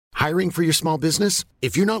Hiring for your small business?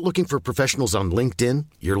 If you're not looking for professionals on LinkedIn,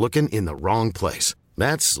 you're looking in the wrong place.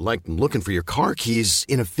 That's like looking for your car keys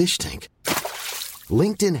in a fish tank.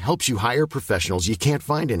 LinkedIn helps you hire professionals you can't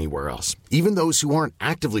find anywhere else, even those who aren't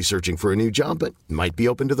actively searching for a new job but might be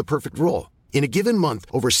open to the perfect role. In a given month,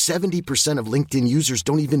 over 70% of LinkedIn users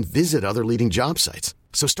don't even visit other leading job sites.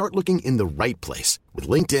 So start looking in the right place. With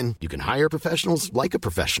LinkedIn, you can hire professionals like a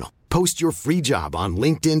professional. Post your free job on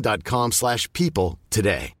linkedin.com/people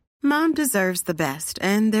today. Mom deserves the best,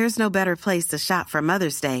 and there's no better place to shop for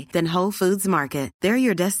Mother's Day than Whole Foods Market. They're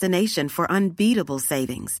your destination for unbeatable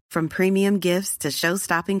savings, from premium gifts to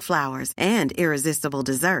show-stopping flowers and irresistible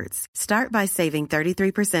desserts. Start by saving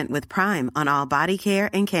 33% with Prime on all body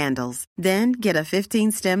care and candles. Then get a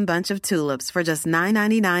 15-stem bunch of tulips for just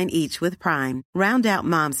 $9.99 each with Prime. Round out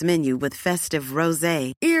Mom's menu with festive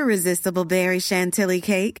rosé, irresistible berry chantilly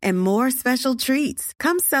cake, and more special treats.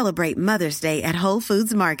 Come celebrate Mother's Day at Whole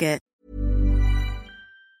Foods Market.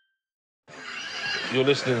 You're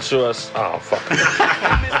listening to us. Oh, fuck.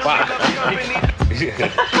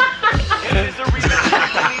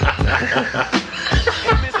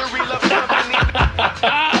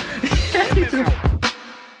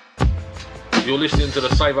 You're listening to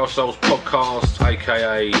the Save Our Souls podcast,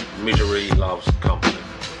 aka Misery Loves Company.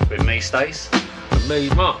 With me, Stace. And me,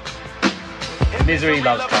 Mark. Misery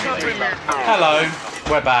Loves Company. Hello,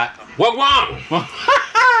 we're back. Well, one!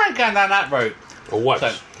 Going down that route. Or what?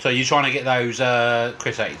 So you're trying to get those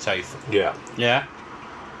Chris 80 teeth? Yeah. Yeah?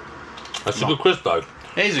 That's a good quiz, though.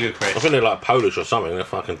 It is a good Chris. I think they're like Polish or something. They're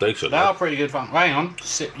fucking decent. They are pretty good fun. Hang on.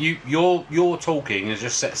 Your talking has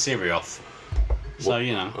just set Siri off. So,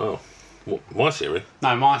 you know. Oh. What, my Siri?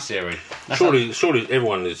 No, my Siri. Surely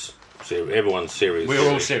everyone is Siri. Everyone's Siri is We're Siri.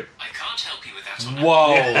 all Siri. I can't help you with that.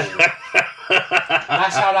 Whoa.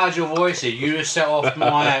 That's how loud your voice is. You just set off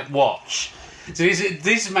my watch. So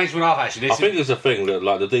this makes me laugh, actually. I think it's a thing that,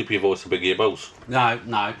 like, the deeper your voice, the bigger your balls. No.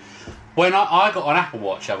 When I got an Apple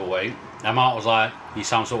Watch the other week, and Mark was like, "You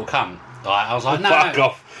some sort of cunt." Like, I was like, "No, fuck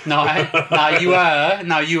off." No, you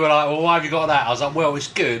were like, "Well, why have you got that?" I was like, "Well, it's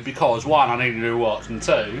good because one, I need a new watch, and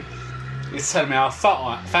two, it's telling me how fat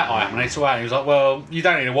I am." And he was like, "Well, you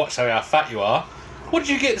don't need a watch to tell you how fat you are." What did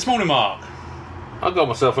you get this morning, Mark? I got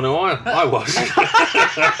myself a new iWatch.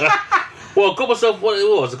 Well, I got myself what it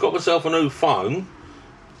was. I got myself a new phone,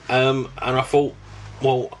 and I thought,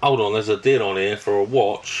 well, hold on, there's a deal on here for a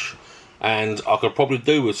watch, and I could probably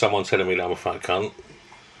do with someone telling me that I'm a fat cunt.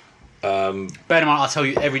 Bear in mind, I tell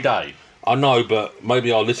you every day. I know, but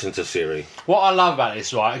maybe I'll listen to Siri. What I love about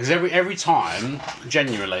this, right, because every time,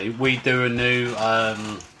 genuinely, we do a new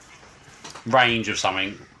range of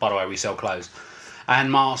something. By the way, we sell clothes, and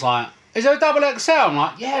Mark's like, "Is there a double XL?" I'm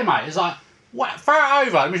like, "Yeah, mate." He's like, "What? Throw it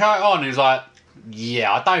over. Let me try it on." He's like,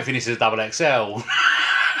 "Yeah, I don't think this is a double XL."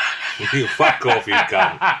 You fuck off, you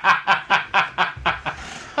cunt.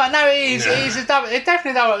 But no, it is. It's a double. It's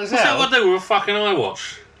definitely a double XL. What's that got to do with a fucking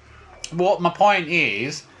iWatch? What my point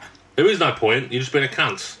is, there is no point. You've just been a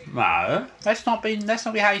cunt. No, let's not be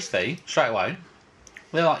hasty straight away.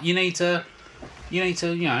 They're like, you need to,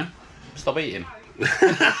 stop eating.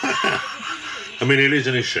 I mean, it is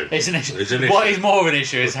an issue. It's an issue. What is more of an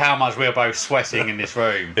issue is how much we're both sweating in this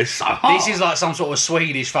room. It's so hot. This is like some sort of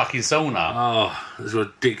Swedish fucking sauna. Oh, it's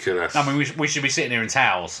ridiculous. I mean, we should be sitting here in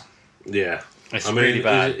towels. Yeah. It's really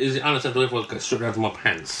bad. Is it unacceptable if I get stripped down to my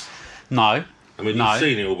pants? No. I mean, you've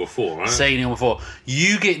seen it all before, right? Seen it all before.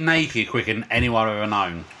 You get naked quicker than anyone I've ever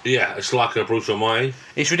known. Yeah, it's like a Bruce Almighty.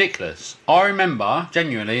 It's ridiculous. I remember,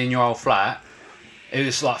 genuinely, in your old flat, it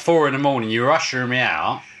was like 4 a.m, you were ushering me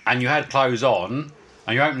out, and you had clothes on,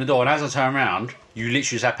 and you opened the door, and as I turned around, you literally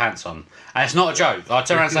just had pants on. And it's not a joke. I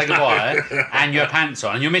turn around and say goodbye, and you have pants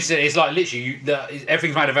on, and you're missing it. It's like literally,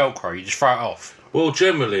 everything's made of Velcro, you just throw it off. Well,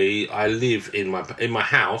 generally, I live in my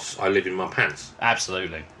house. I live in my pants.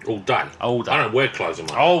 Absolutely. All day. All day. I don't wear clothes in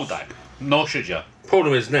my house. All day. Nor should you.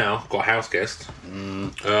 Problem is now, I've got a house guest.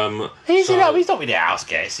 He's not really a house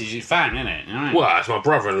guest. He's your fan, isn't it? You know? Well, it's my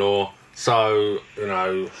brother-in-law. So, you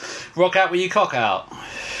know... Rock out with your cock out.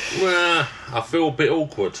 Well, I feel a bit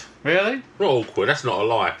awkward. Really? Not awkward, that's not a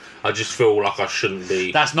lie. I just feel like I shouldn't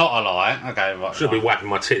be... That's not a lie. Okay, right. Should be whapping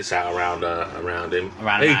my tits out around him.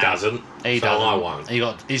 He doesn't. He so doesn't. I won't.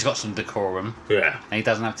 He's got some decorum. Yeah. And he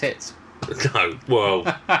doesn't have tits. No, well...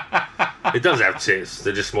 he does have tits.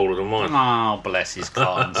 They're just smaller than mine. Oh, bless his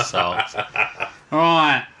cotton socks.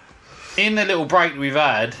 Right. In the little break we've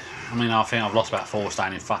had... I mean, I think I've lost about 4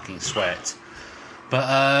 stone in fucking sweat. But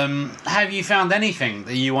have you found anything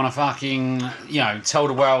that you want to fucking, tell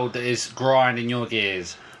the world that is grinding your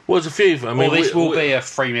gears? Well, there's a few. I mean, this will be a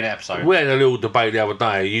 3-minute episode. We had a little debate the other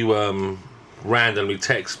day. You randomly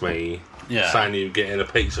text me saying you were getting a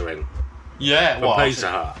pizza in. Yeah, For Pizza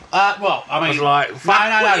Hut. Well, I mean, I was like,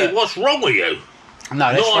 no. What's wrong with you?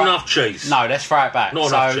 No, not enough cheese. No, let's throw it back. Not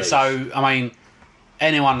enough cheese. So, I mean,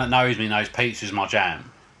 anyone that knows me knows pizza's my jam.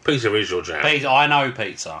 Pizza is your jam. I know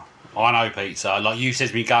pizza. Like, you said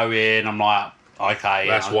to me, go in, I'm like, okay.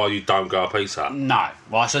 That's why you don't go to Pizza Hut. No.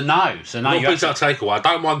 Well, so no. So no. Not Pizza Hut takeaway. I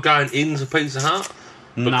don't mind going into Pizza Hut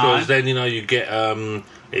because then you get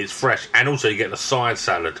it's fresh, and also you get the side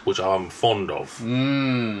salad, which I'm fond of.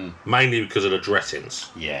 Mainly because of the dressings.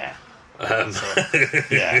 Yeah.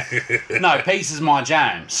 Yeah. No, pizza's my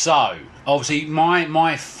jam. So obviously,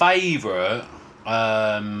 my favourite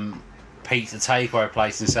pizza takeaway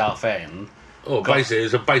place in Southend. Oh, basically,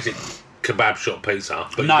 it's a basic kebab shop pizza.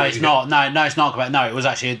 But no, it's not. No, it's not kebab. No, it was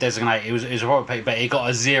actually a designated. It was a proper pizza, but it got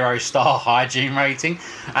a 0-star hygiene rating.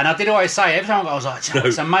 And I did always say every time I was like,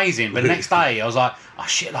 it's amazing. But the next day I was like, I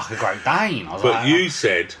shit like a Great Dane. But you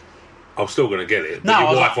said, I'm still going to get it. But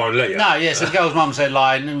your wife won't let you. No, yeah. So the girl's mum said,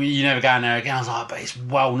 like, you never go in there again. I was like, but it's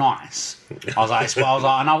well nice. I was like,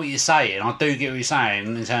 I know what you're saying. I do get what you're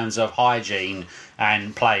saying in terms of hygiene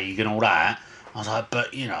and plague and all that. I was like,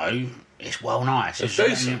 but it's well nice. It's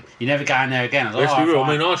decent. You never go in there again. I was Let's like, be real.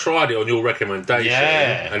 fine. I mean, I tried it on your recommendation.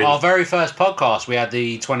 Yeah. And Our very first podcast, we had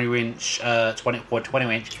the 20-inch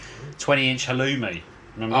halloumi.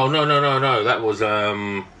 Remember? Oh no! That was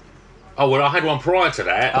Oh well, I had one prior to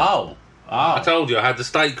that. Oh. I told you I had the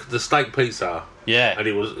steak pizza. Yeah. And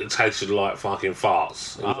it tasted like fucking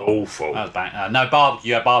farts. It was awful. That was bang. No, barbecue.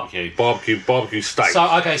 You had barbecue. Barbecue steak.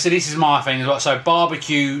 So this is my thing as well. So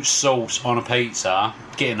barbecue sauce on a pizza,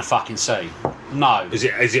 get in the fucking sea. No. Is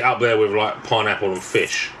it up there with like pineapple and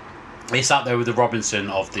fish? It's up there with the Robinson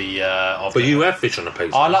of the. But you have fish on a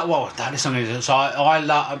pizza. I like so I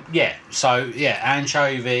love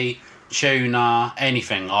anchovy, tuna,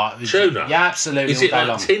 anything. Tuna. Yeah, absolutely. Is it all day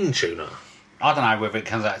like long. tin tuna? I don't know whether it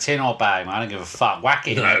comes out tin or bag, man. I don't give a fuck. Whack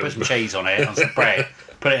it in there, put some cheese on it, on some bread,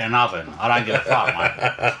 put it in an oven. I don't give a fuck,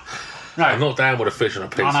 mate. No, I'm not down with a fish on a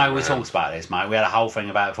pizza. I know we talked about this, mate. We had a whole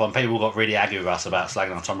thing about it before, and people got really angry with us about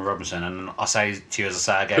slagging on Tommy Robinson. And I say to you as I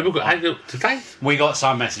say again, People got angry today. We got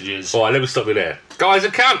some messages. All right, let me stop you there. Guys are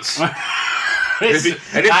cunts. If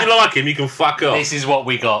you like him, you can fuck off. This is what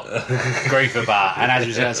we got grief about. And as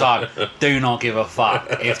we said at the time, do not give a fuck.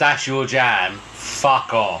 If that's your jam,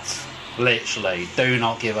 fuck off. Literally, do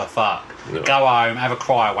not give a fuck. No. Go home, have a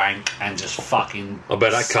cry wank, and just fucking. I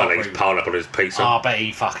bet that cunt eats pineapple on his pizza. I bet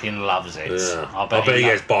he fucking loves it. Yeah. I bet he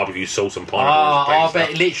has barbecue sauce and pineapple on his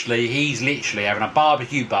pizza. I bet he's literally having a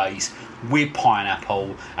barbecue base with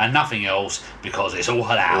pineapple and nothing else because it's all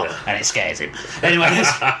halal and it scares him. Anyway,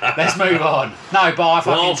 let's move on. No, but I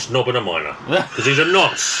fucking. Lance, knob and a minor. Because he's a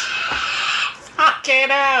nonce. Fucking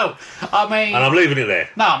hell! I mean... And I'm leaving it there.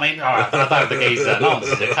 No, I mean, alright, I don't think he's a nonce,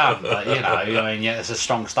 he's a cunt, but, it's a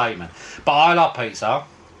strong statement. But I love pizza.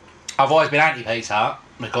 I've always been anti-pizza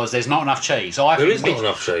because there's not enough cheese. There is not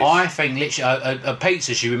enough cheese. I think literally a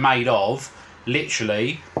pizza should be made of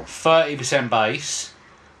literally 30% base,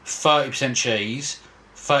 30% cheese,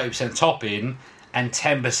 30% topping, and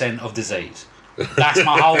 10% of disease. That's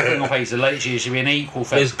my whole thing on pizza. Literally, it should be an equal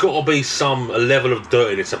thing. There's got to be a level of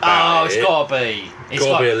dirtiness about it. It's got to be. It's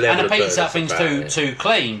got to be a level and of the pizza dirtiness thing's too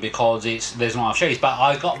clean because there's not enough cheese. But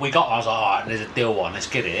I was like, alright, there's a deal one, let's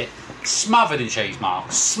get it. Smothered in cheese,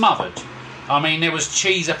 Mark. Smothered. I mean, there was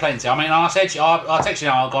cheese aplenty. I mean, I said to you, I texted you,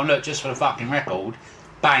 I've gone, look, just for the fucking record,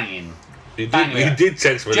 banging. You did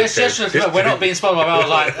text me. We're not being spoiled. I was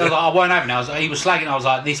like, I won't have it. He was slagging. I was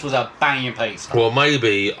like, this was a banging pizza. Well,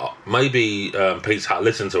 maybe Pizza Hut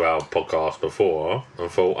listened to our podcast before and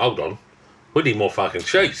thought, hold on, we need more fucking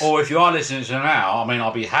cheese. Or if you are listening to it now, I mean,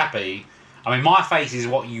 I'll be happy. I mean, my face is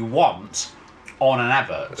what you want on an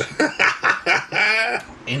advert,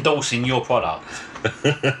 endorsing your product.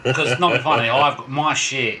 Because not being funny, my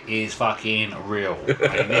shit is fucking real.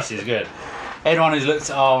 I mean, this is good. Anyone who's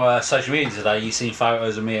looked at our social media today, you've seen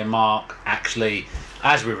photos of me and Mark actually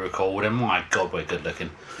as we record, and my God, we're good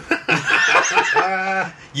looking.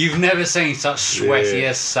 You've never seen such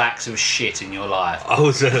sweaty sacks of shit in your life. I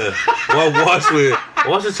was whilst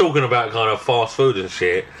we're talking about kind of fast food and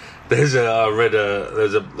shit, our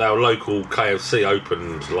local KFC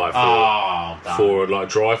opened for like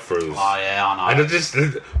drive-throughs. Oh yeah, I know.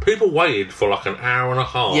 And people waited for like an hour and a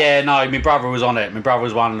half. Yeah, no, my brother was on it. My brother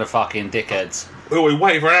was one of the fucking dickheads. Oh, he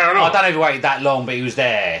waited for an hour and a half. I don't know if he waited that long, but he was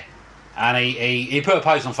there. And he put a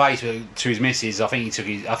post on Facebook to his missus. I think he took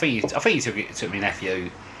my nephew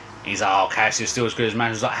He's like, oh, KFC is still as good as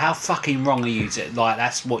Macca's. Like, how fucking wrong are you? Like,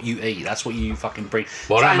 that's what you eat. That's what you fucking bring.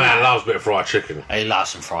 Well, that man loves a bit of fried chicken. He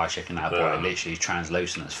loves some fried chicken, that boy. Literally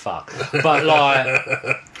translucent as fuck. But, like,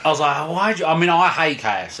 I was like, why do you... I mean, I hate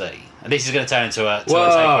KFC. And this is going to turn into a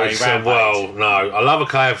takeaway rampage. Well, no. I love a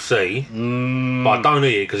KFC, but I don't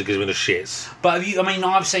eat it because it gives me the shits. But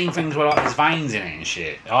I've seen things where, like, there's veins in it and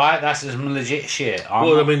shit. Alright, that's some legit shit.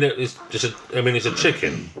 It's a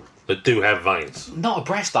chicken. That do have veins. Not a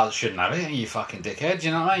breast that shouldn't have it, you fucking dickhead. Do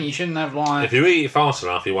you know what I mean? You shouldn't have, like... If you eat it fast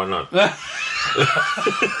enough, you won't know.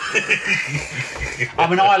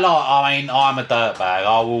 I'm a dirtbag.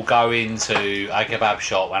 I will go into a kebab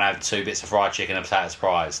shop and have 2 bits of fried chicken and potato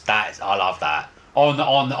surprise. I love that. On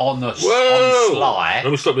the sly.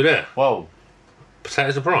 Let me stop you there. Whoa.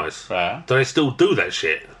 Potato surprise? Yeah. Do they still do that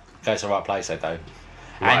shit? Go to the right place, they do.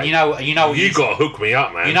 Right. And you know you got to hook me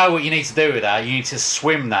up, man. You know what you need to do with that? You need to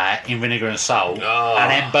swim that in vinegar and salt,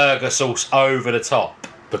 and then burger sauce over the top.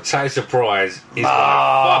 Potato surprise is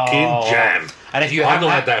my fucking jam. And if you I've haven't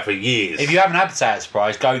not had that for years. If you haven't had potato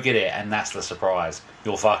surprise, go get it, and that's the surprise.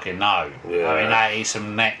 You'll fucking know. Yeah. I mean, that is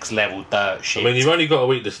some next level dirt shit. I mean, you've only got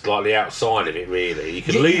to eat the outside of it, really. You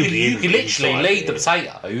can leave You can literally leave the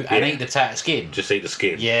potato and eat the potato skin. Just eat the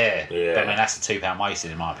skin. Yeah. But I mean, that's a £2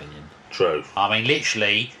 wasted, in my opinion. True. I mean,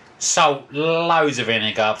 literally. Salt, loads of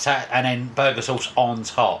vinegar, and then burger sauce on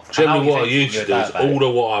top. Generally, what I used to do is order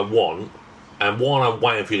what I want, and while I'm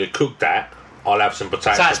waiting for you to cook that, I'll have some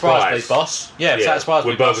potato surprise, please, boss. Yeah, potato surprise,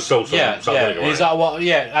 with burger sauce. Yeah. He's like, well,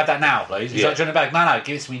 add that now, please. He's Yeah. like, do you want it back? No,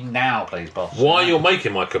 give it to me now, please, boss. While you're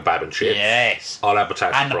making my kebab and chips, yes, I'll have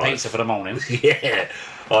potato surprise. And the pizza for the morning. Yeah,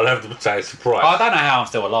 I'll have the potato surprise. I don't know how I'm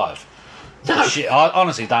still alive. No. Shit, I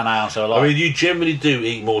honestly don't know how I'm still alive. I mean, you generally do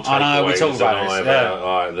eat more takeaways. I know, we talked about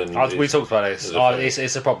this. We talked about this.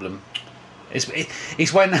 It's a problem.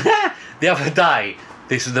 It's when the other day,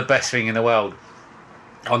 this was the best thing in the world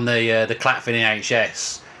on the Clapton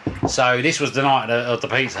EHS. So this was the night of the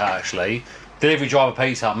Pizza Hut, actually. Delivery driver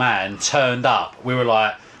Pizza Hut man turned up. We were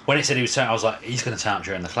like, when it said he was turning, I was like, he's going to turn up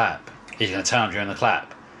during the clap. He's going to turn up during the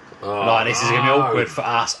clap. This is going to be awkward for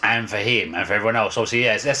us and for him and for everyone else. Obviously,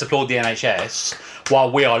 yes, let's applaud the NHS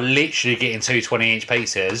while we are literally getting 2 20-inch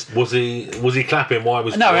pizzas. Was he clapping? Why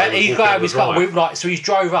was no? He got so he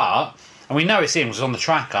drove up and we know it's him. Was on the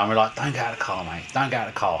tracker and we're like, don't get out of the car, mate. Don't get out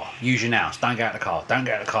of the car. Use your nous. Don't get out of the car. Don't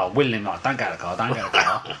get out of the car. Willing like, don't get out of the car. Don't get out of the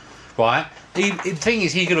car. Right? The thing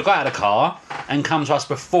is, he could have got out of the car and come to us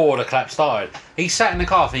before the clap started. He sat in the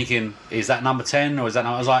car thinking, is that number 10 or is that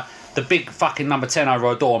number... I was like, the big fucking number 10 over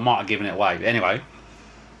our door might have given it away. But anyway,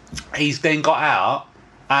 he's then got out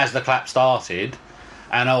as the clap started,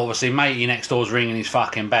 and obviously matey next door's ringing his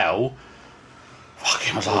fucking bell.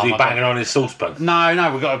 Fucking was he banging on his saucepan?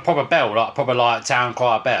 No, we've got a proper bell, like a proper town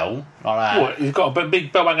crier bell, like that. What? He's got a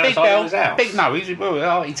big bell banging outside his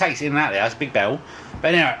house? He takes it in and out there. It's a big bell.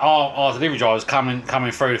 But anyway, our delivery driver's coming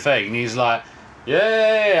through the thing, and he's like,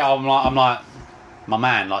 yeah. I'm like. My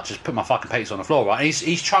man, like, just put my fucking pizza on the floor, right? And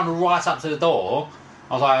he's trying to right up to the door.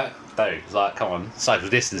 I was like, dude, he's like, come on, social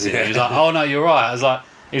distancing. Yeah. He was like, oh no, you're right. I was like,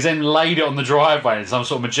 he's then laid it on the driveway in some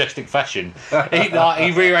sort of majestic fashion.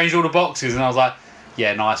 He rearranged all the boxes, and I was like,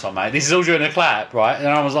 yeah, nice one, mate. This is all during the clap, right? And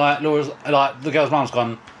I was like, the girl's mum's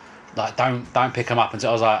gone, like, don't pick them up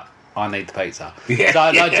until I was like, I need the pizza. Yeah,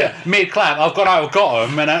 so, mid clap, I've got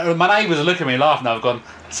them, and my neighbours are looking at me laughing. I've gone,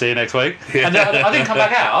 see you next week. Yeah. And I didn't come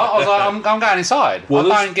back out. I was like, I'm going inside. Well,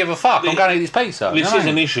 I don't give a fuck. I'm going to eat this pizza. This is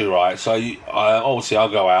an issue, right? So obviously I'll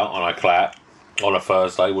go out and I clap on a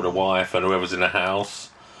Thursday with a wife and whoever's in the house.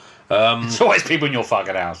 There's always people in your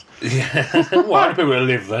fucking house. Yeah. Well, people that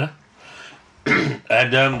live there.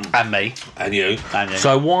 And me. And you.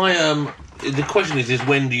 So why? The question is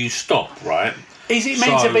when do you stop, right? Is it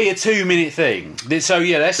meant to be a 2-minute thing? So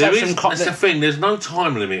yeah, let's have some... That's the thing. There's no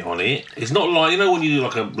time limit on it. It's not like, you know, when you do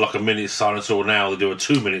like a minute silence, or now they do a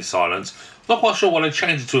 2-minute silence. I'm not quite sure why they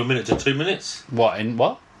changed it to a minute to 2 minutes. What in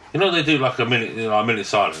what? You know they do like a minute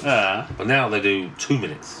silence. Yeah. But now they do 2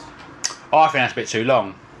 minutes. I think that's a bit too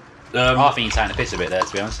long. I think you're taking a piss a bit there,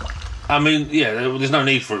 to be honest. I mean, yeah, there's no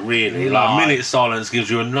need for it really. No. Like a minute silence gives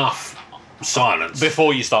you enough silence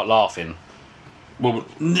before you start laughing. Well,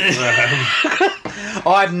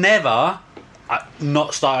 I've never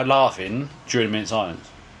not started laughing during a minute silence.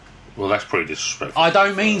 Well, that's pretty disrespectful. I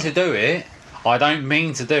don't mean to do it, and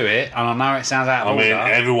I know it sounds out of order. I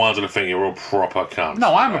mean, everyone's going to think you're a proper cunt.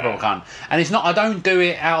 No, I am a proper cunt. And it's not, I don't do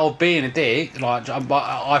it out of being a dick, but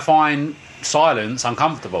I find silence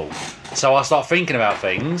uncomfortable. So I start thinking about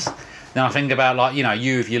things, then I think about, like, you know,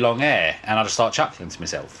 you with your long hair, and I just start chuckling to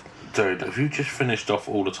myself. Dude, have you just finished off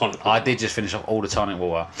all the tonic water? I did just finish off all the tonic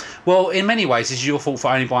water. Well, in many ways, this is your fault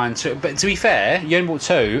for only buying 2. But to be fair, you only bought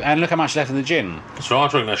 2, and look how much left in the gin. So I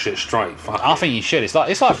drink that shit straight. Fuck I it. think you should. It's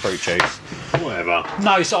like fruit juice. Whatever.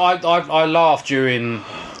 No, so I laughed during.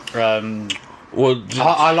 Well,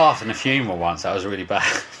 I laughed in a funeral once. That was really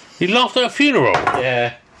bad. you laughed at a funeral?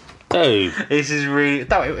 Yeah. Dude. This is really.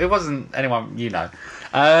 No, it wasn't anyone you know.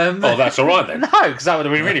 Oh, that's all right then. No, because that would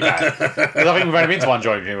have been really bad. Because I think we've only been to one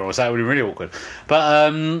joint funeral, so that would have been really awkward.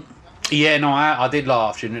 But yeah, no, I did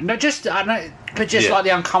laugh. No, just I know, but just like the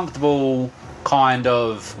uncomfortable kind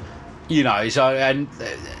of, you know. So, and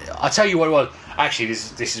I tell you what it was. Actually,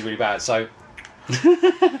 this is really bad. So,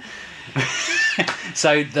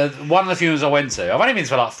 so one of the funerals I went to, I've only been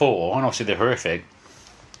to like 4, and obviously they're horrific.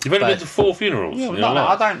 You've only been to 4 funerals? Yeah, no,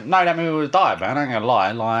 I don't know that many people have died, man. I ain't gonna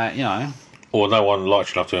lie. Like, you know. Or no one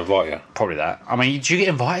likes enough to invite you? Probably that. I mean, do you get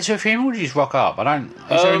invited to a funeral or do you just rock up?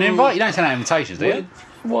 Is there an invite? You don't send out invitations, do you?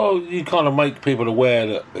 Well, you kind of make people aware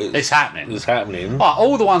that It's happening. It's happening. Well,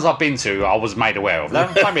 all the ones I've been to, I was made aware of.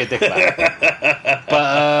 Don't be a dick about it.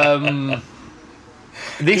 But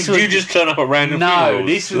this Did was you just turn up at random no. funerals?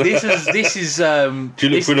 This is. Do you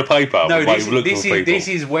look through the paper? No, this this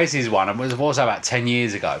is Wes's one. It was about 10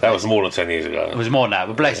 years ago. That was more than 10 years ago. It was more than that,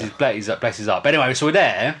 but bless his up. But anyway, so we're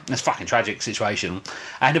there. It's a fucking tragic situation,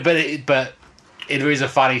 and but it is a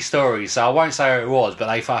funny story. So I won't say who it was, but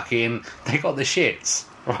they got the shits,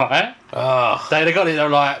 right? Ah, They got it. They're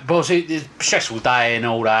like, "Boss, it's a stressful day and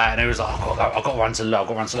all that." And it was like, "I've got to run to the loo. I've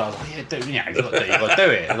got to run to the loo." I was like, "Yeah, dude, you know, you've got to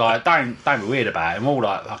do it. Like, don't be weird about it." I'm all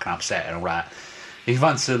like fucking upset and all that. He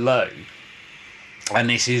runs to the loo. And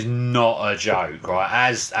this is not a joke, right?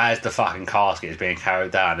 As the fucking casket is being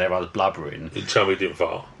carried down, everyone's blubbering. you tell me he didn't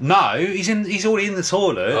fart. No, he's already in the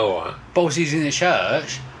toilet. Oh, right. But obviously he's in the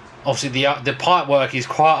church. Obviously the pipe work is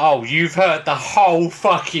quite old. You've heard the whole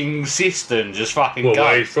fucking cistern just fucking go.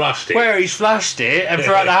 Where he flushed it. Where he's flushed it, and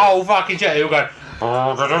throughout the whole fucking church, he'll go.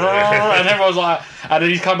 And everyone's like, and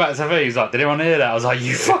then he's come back to me. He's like, "Did anyone hear that?" I was like,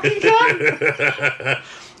 "You fucking cunt."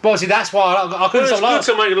 But obviously that's why I couldn't stop laughing. It's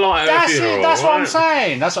good to make light of a funeral. That's what I'm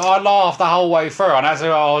saying. That's what I laughed the whole way through, and as I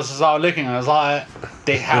was just like looking, I was like,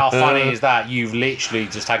 "How funny is that? You've literally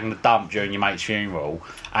just taken a dump during your mate's funeral,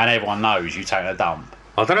 and everyone knows you taking a dump."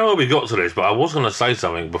 I don't know how we got to this, but I was going to say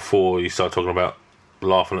something before you started talking about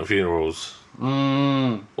laughing at funerals. What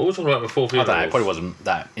were we talking about before I funerals? don't know. It probably wasn't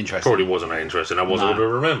that interesting. Probably wasn't that interesting. I wasn't would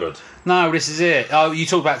have remembered. No, this is it. Oh, you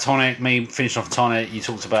talked about tonic. Me finishing off tonic. You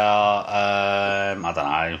talked about I don't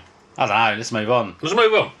know. Let's move on. Let's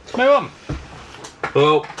move on. Let's move on.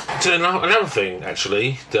 Well, to another thing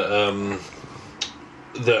actually that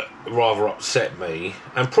rather upset me,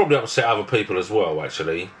 and probably upset other people as well.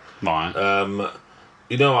 Actually, Right.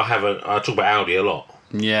 you know, I talk about Audi a lot.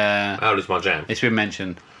 Yeah. Audi's my jam. It's been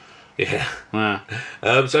mentioned. Yeah. Yeah.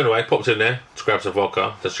 So anyway, popped in there to grab some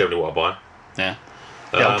vodka. That's generally what I buy. Yeah.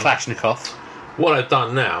 The old Kalashnikov. What I've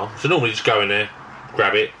done now, so normally just go in there,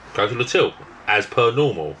 grab it, go to the till, as per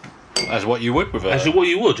normal. As what you would with a... As what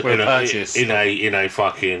you would with a purchase. in a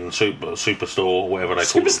fucking superstore, whatever they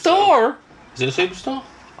call it. Superstore? Is it a superstore?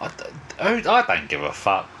 I don't give a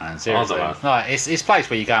fuck, man. Seriously. I don't know. Like, it's a place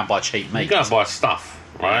where you go and buy cheap meat. You go and buy stuff,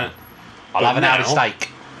 right? I'll have an Audi steak.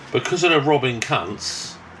 Because of the robbing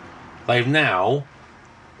cunts, they've now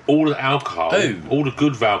all the alcohol, all the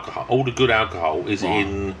good alcohol is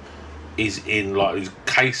in like these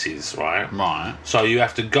cases, right? Right. So you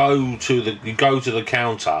have to go to the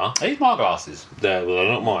counter. Are these my glasses? They're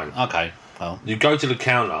not mine. Okay. Well. You go to the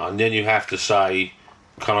counter and then you have to say,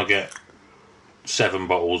 "Can I get 7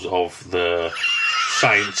 bottles of the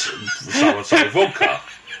Saint so and so vodka?"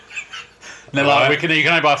 And they're like, you can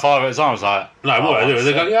only buy 5 at a time. I was like, no, what they do?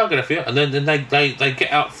 They go, "Yeah, I'll get a few," and then they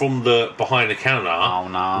get out from the behind the counter,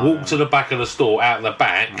 walk to the back of the store, out the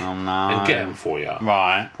back, and get them for you.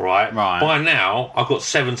 Right. By now, I've got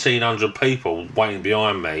 1,700 people waiting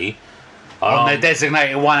behind me On their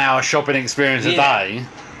designated 1 hour shopping experience a day.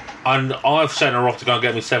 And I've sent her off to go and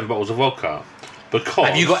get me 7 bottles of vodka. Because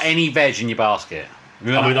have you got any veg in your basket?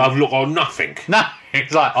 I've looked on nothing. No,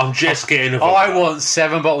 it's like I'm just getting a vodka. I want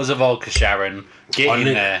 7 bottles of vodka, Sharon. Get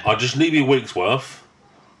in there. I just need me a week's worth,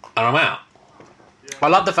 and I'm out. I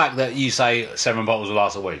love the fact that you say 7 bottles will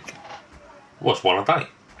last a week. What's one a day?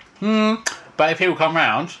 But if people come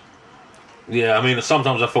round, yeah, I mean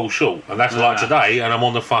sometimes I fall short, and that's like today, and I'm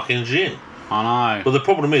on the fucking gin. I know. But the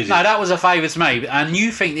problem is... No, that was a favour to me, and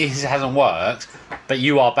you think this hasn't worked, but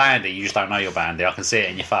you are Bandy, you just don't know you're Bandy. I can see it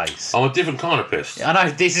in your face. I'm a different kind of pissed. I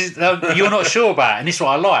know, this is... you're not sure about it, and this is what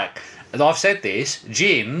I like. And I've said this,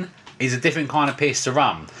 gin is a different kind of piss to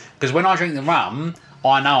rum. Because when I drink the rum,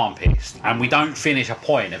 I know I'm pissed, and we don't finish a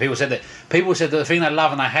point. And people said that the thing they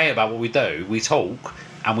love and they hate about what we do, we talk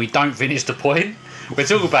and we don't finish the point. We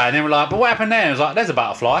talk about it, and then we're like, but what happened there? It was like, there's a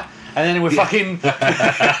butterfly, and then we're fucking.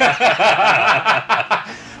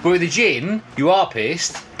 But with the gin, you are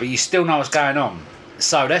pissed, but you still know what's going on.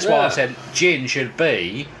 So that's why I said gin should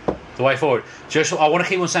be the way forward. Just I want to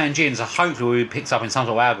keep on saying gin, so hopefully we'll be picked up in some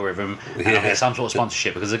sort of algorithm and I'll get some sort of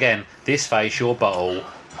sponsorship. Because again, this face, your bottle.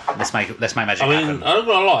 Let's make magic happen. I'm not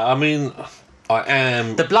gonna lie. I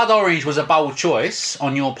am. The blood orange was a bold choice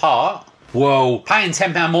on your part. Well, paying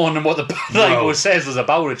 £10 more than what the label says was a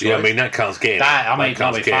bolder choice. Yeah, I mean that can't get it. That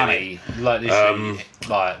can't be funny.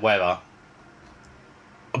 Like whatever.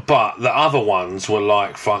 But the other ones were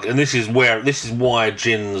like fuck, and this is why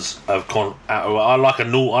gins have gone out. I like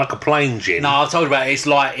a plain gin. No, I've told you about it. It's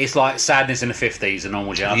like sadness in the 50s, a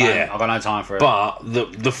normal gin. I've got no time for it. But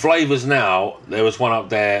the flavours now, there was one up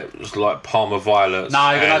there. It was like Palmer Violet.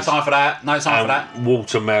 No, you've got no time for that. No time for that.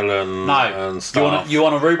 Watermelon. No, and stuff. You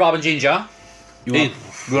want a rhubarb and ginger. You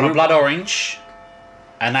want a blood orange,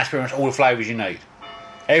 and that's pretty much all the flavours you need.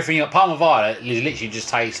 Everything you got Palmer Violet literally just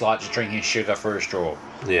tastes like just drinking sugar through a straw.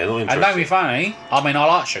 Yeah, not interesting. And don't be funny. I mean, I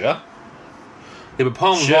like sugar. Yeah, but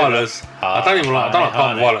Palmer Violet's. I don't like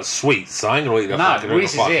Palmer Violet sweets. So I ain't gonna eat that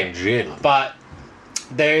fucking gin. But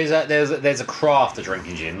there's a craft to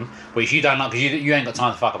drinking gin, which you don't like because you ain't got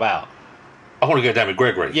time to fuck about. I want to go down with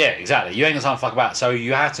Gregory. Yeah, exactly. You ain't got time to fuck about. So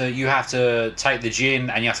you have to take the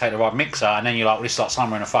gin and you have to take the right mixer, and then you're like, well, this is like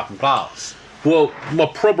summer in a fucking glass. Well, my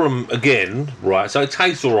problem again, right? So it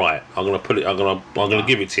tastes all right. I'm gonna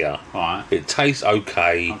give it to you. All right. It tastes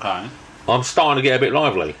okay. Okay. I'm starting to get a bit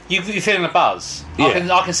lively. You're feeling a buzz. Yeah.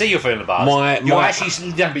 I can see you're feeling a buzz.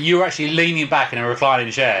 You're actually leaning back in a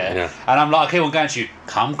reclining chair, and I'm like, I keep on going to you.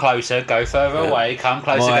 Come closer, go further away. Come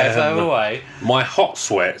closer, go further away. My hot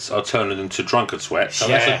sweats are turning into drunkard sweats, so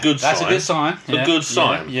that's a good sign. That's a good sign. It's a good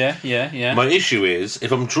sign. Yeah. My issue is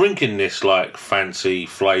if I'm drinking this like fancy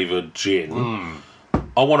flavoured gin.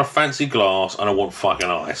 I want a fancy glass and I want fucking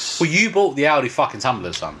ice. Well, you bought the Aldi fucking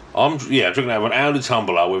tumbler, son. I'm drinking out of an Aldi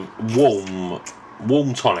tumbler with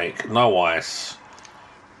warm tonic, no ice.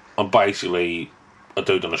 I'm basically a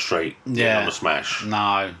dude on the street on the smash.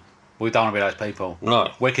 No, we don't want to be those people.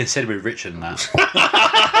 No, we're considerably richer than that.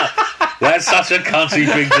 That's such a country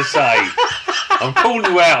thing to say. I'm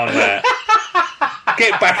calling you out on that.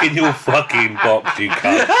 Get back in your fucking box, you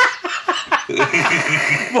cunt.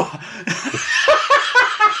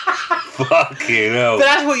 Fucking hell. But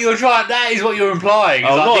that's what you're trying. That is what you're implying.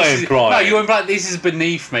 I'm not implying. No, you're implying this is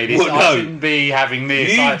beneath me. I shouldn't be having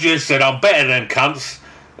this. You just said I'm better than cunts.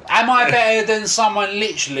 Am I better than someone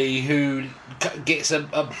literally who gets a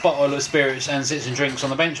bottle of spirits and sits and drinks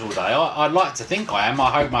on the bench all day? I'd like to think I am.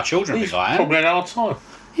 I hope my children think I am. Probably had a hard time.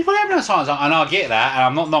 He's probably having a hard time, and I get that,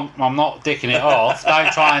 and I'm not dicking it off.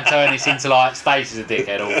 Don't try and turn this into like Stacey's a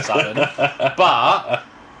dickhead all of a sudden. But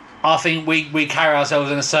I think we carry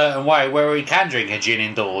ourselves in a certain way where we can drink a gin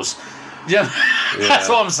indoors. That's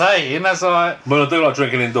what I'm saying. That's like. But I do like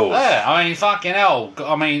drinking indoors. Yeah, I mean, fucking hell.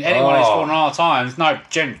 I mean, anyone who's fallen on hard times, no,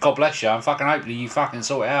 Jen, God bless you, and fucking hopefully you fucking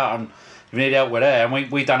sort it out, and if you need help with it, and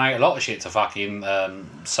we donate a lot of shit to fucking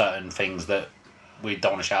certain things that we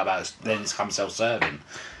don't want to shout about, then it's come self-serving.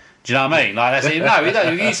 Do you know what I mean? Like, that's it. No,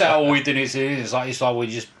 if you say, oh, we do this, it's like we're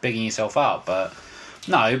just bigging yourself up, but.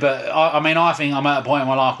 No, but I think I'm at a point in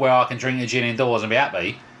my life where I can drink a gin indoors and be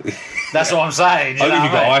happy. That's what I'm saying. Only if you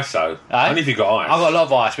got ice, though. Only if you got ice. I've got a lot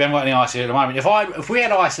of ice. We haven't got any ice here at the moment. If we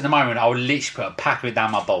had ice at the moment, I would literally put a pack of it down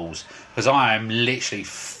my balls because I am literally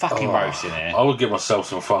fucking roasting it. I would give myself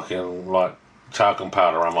some fucking like talcum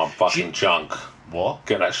powder around my fucking junk. What?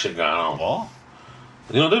 Get that shit going on. What?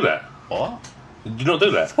 Did you not do that? What? Did you not do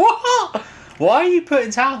that? What? Why are you putting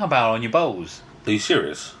talcum powder on your balls? Are you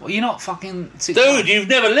serious? Well, you're not fucking 6 Dude, months. you've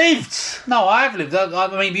never lived. No, I have lived.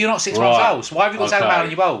 I mean, you're not 6 months old. So why have you got talcum powder on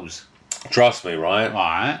your balls? Trust me, right?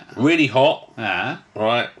 Right. Really hot. Yeah.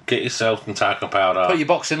 Right. Get yourself some talcum powder. Put your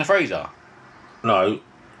box in the freezer. No.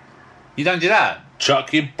 You don't do that?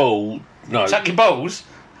 Chuck your ball. No. Chuck your balls?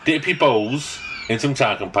 Dip your balls in some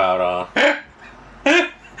talcum powder.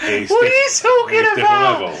 What are you talking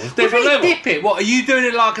about? Different level. Dip it. What are you doing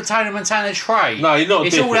it like a Tony Montana tray? No, you're not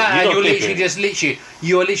it's dipping. All that, you're and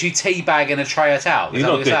you're literally teabagging a tray of towel. You're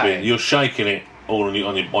not dipping. You're shaking it all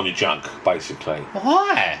on your junk, basically.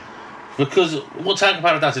 Why? Because what talcum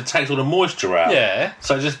powder does, it takes all the moisture out. Yeah.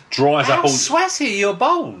 So it just dries up all. How sweaty are your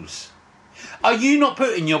balls? Are you not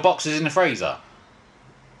putting your boxes in the freezer?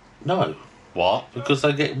 No. What? Because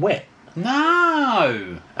they get wet.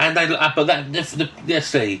 No. And they,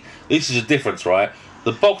 see, this is a difference, right?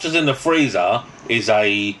 The boxes in the freezer is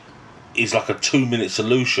a is like a 2-minute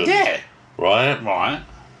solution. Yeah. Right? Right.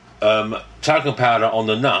 Talcum powder on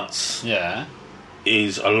the nuts Yeah.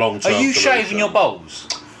 is a long-term Are you solution. shaving your balls?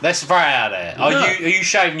 Let's throw it out there. No. Are you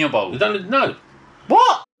shaving your balls? You don't know.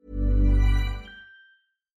 What?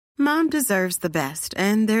 Mom deserves the best,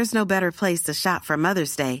 and there's no better place to shop for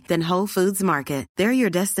Mother's Day than Whole Foods Market. They're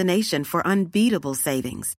your destination for unbeatable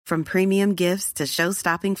savings, from premium gifts to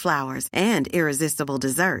show-stopping flowers and irresistible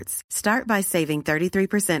desserts. Start by saving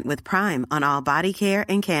 33% with Prime on all body care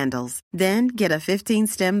and candles. Then get a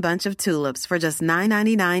 15-stem bunch of tulips for just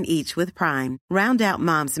 $9.99 each with Prime. Round out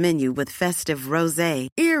Mom's menu with festive rosé,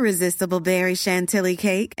 irresistible berry chantilly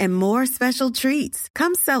cake, and more special treats.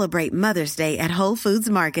 Come celebrate Mother's Day at Whole Foods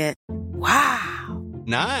Market. Wow.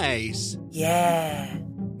 Nice. Yeah.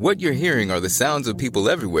 What you're hearing are the sounds of people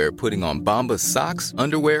everywhere putting on Bombas socks,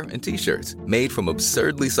 underwear, and T-shirts made from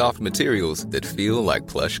absurdly soft materials that feel like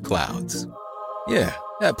plush clouds. Yeah,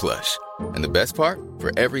 that plush. And the best part?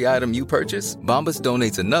 For every item you purchase, Bombas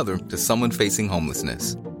donates another to someone facing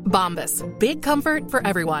homelessness. Bombas. Big comfort for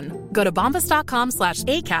everyone. Go to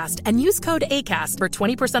bombas.com/ACAST and use code ACAST for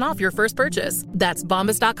 20% off your first purchase. That's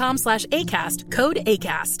bombas.com/ACAST. Code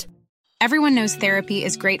ACAST. Everyone knows therapy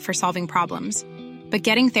is great for solving problems. But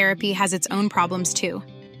getting therapy has its own problems too.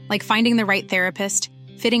 Like finding the right therapist,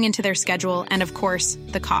 fitting into their schedule, and of course,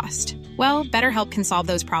 the cost. Well, BetterHelp can solve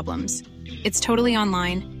those problems. It's totally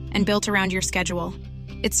online and built around your schedule.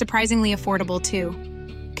 It's surprisingly affordable too.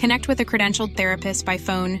 Connect with a credentialed therapist by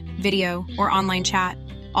phone, video, or online chat,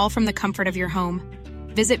 all from the comfort of your home.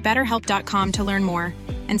 Visit BetterHelp.com to learn more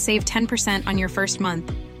and save 10% on your first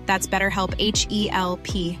month. That's BetterHelp,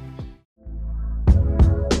 H-E-L-P.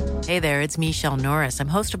 Hey there, it's Michelle Norris. I'm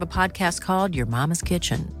host of a podcast called Your Mama's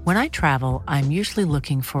Kitchen. When I travel, I'm usually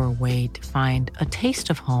looking for a way to find a taste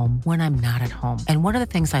of home when I'm not at home. And one of the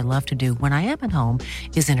things I love to do when I am at home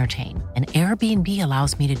is entertain. And Airbnb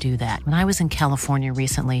allows me to do that. When I was in California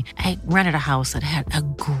recently, I rented a house that had a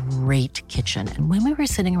great kitchen. And when we were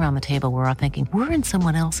sitting around the table, we were all thinking, we're in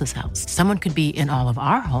someone else's house. Someone could be in all of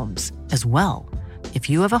our homes as well. If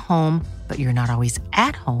you have a home, but you're not always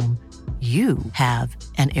at home, you have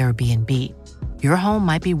an Airbnb. Your home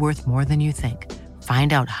might be worth more than you think.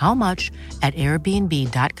 Find out how much at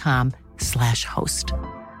airbnb.com/host.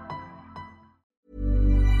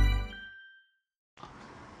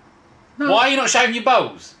 Why are you not shaving your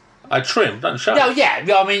balls? I trim, don't shave. No, yeah.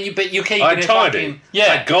 I mean, but you're keeping I it tidy. fucking...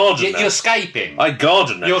 Yeah. I garden You're that. escaping. I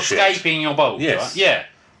garden that You're shit. escaping your balls, Yes. right? Yeah.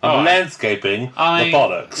 I'm Right. landscaping the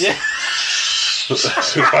bollocks. Yeah.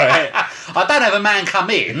 Right? I don't have a man come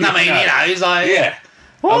in. I mean, you know, he's like... Yeah.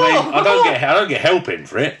 I mean, I don't get help in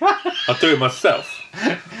for it. I do it myself.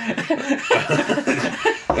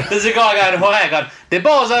 There's a guy going, "Why?" going, "The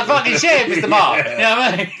balls are fucking shit, Mr. Mark." You know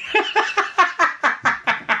what I mean?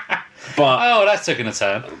 But oh, that's taking a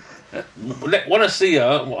turn. Want to see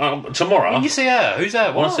her tomorrow? When you see her, who's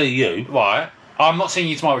that? Want to see you? Why? I'm not seeing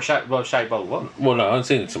you tomorrow with shake ball. What? Well, no, I'm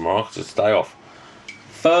seeing you tomorrow because it's a day off.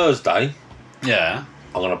 Thursday, Yeah.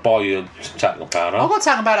 I'm going to buy you a talcum powder. I've got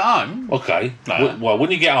talking about it at home. Okay. No. Well,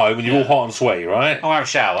 when you get home and you're all hot and sweaty, right? I'll have a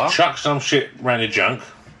shower. Chuck some shit round your junk,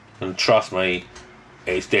 and trust me,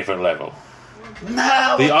 it's different level.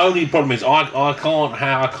 No. The only problem is I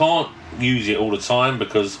can't use it all the time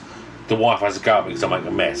because the wife has to go up because I make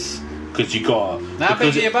a mess. Because you got How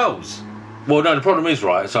big are your balls? Well, no, the problem is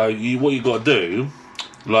what you got to do,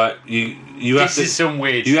 like you have to. This is some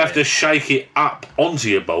weird. You have to shake it up onto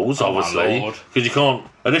your balls, Oh, my obviously, Lord. because you can't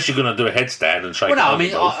unless you're going to do a headstand and shake. Well, no, it on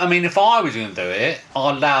your balls. I mean, if I was going to do it,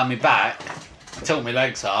 I'd lay on my back, tilt my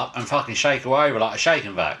legs up, and fucking shake away over like a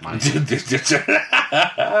shaking back, mate.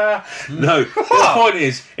 No, the point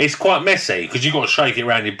is, it's quite messy because you've got to shake it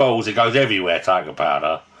around your balls. It goes everywhere, talcum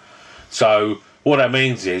powder. So what that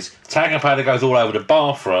means is, talcum powder goes all over the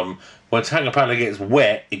bathroom. When talcum powder gets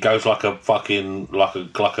wet, it goes like a fucking like a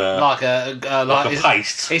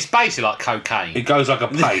paste. It's basically like cocaine. It goes like a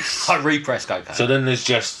paste, like repressed cocaine. So then there's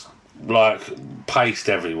just like paste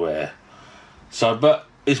everywhere. So, but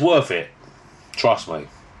it's worth it. Trust me.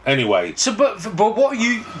 Anyway. So, but what are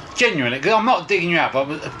you genuinely? Because I'm not digging you out, but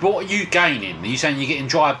what are you gaining? Are you saying you're getting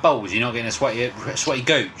dry balls? You're not getting a sweaty gooch? Is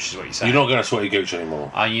what you're saying? You're not getting a sweaty gooch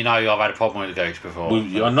anymore. And you know I've had a problem with a gooch before.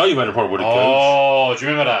 I know you've had a problem with a gooch. Oh, do you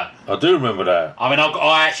remember that? I do remember that. I mean,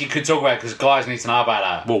 I actually could talk about it because guys need to know about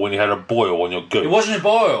that. Well, when you had a boil on your gooch. It wasn't a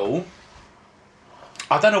boil.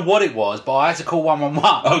 I don't know what it was, but I had to call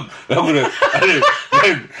 111.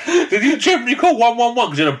 Did you generally call 111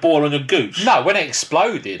 because you had a boil on your gooch? No, when it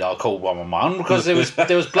exploded, I called 111 because there was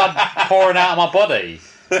blood pouring out of my body.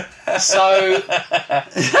 So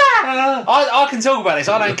I can talk about this.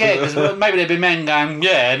 I don't care because maybe there'd be men going,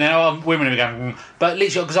 yeah, and then women would be going, but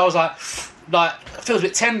literally because I was like it feels a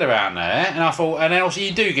bit tender around there, and I thought, and then also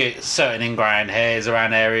you do get certain ingrained hairs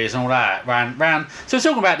around areas and all that round. So we're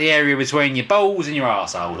talking about the area between your balls and your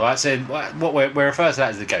arsehole, right? So what we refer to that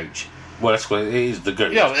as the gooch. Well, that's what it is, the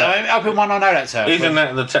gooch. Yeah, I open one, I know that term. Isn't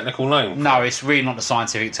that the technical name? No, it's really not the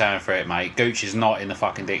scientific term for it, mate. Gooch is not in the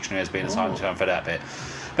fucking dictionary as being a scientific term for that bit.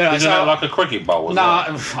 But anyway, isn't that like a cricket bowl? No, I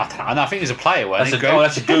don't know. I think there's a player one. That's a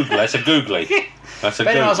googly. That's a googly. That's a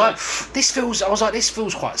but googly. I was like, this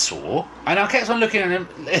feels quite sore. And I kept on looking at him.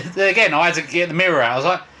 Again, I had to get the mirror out. I was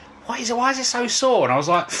like, why is it so sore? And I was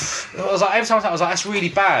like, every time I was like, that's really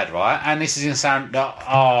bad, right? And this is going to sound,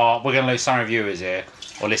 we're going to lose some viewers here,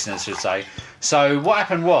 or listeners, should say. So what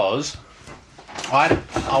happened was, I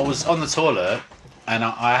was on the toilet, and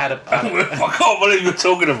I had a... I can't believe you're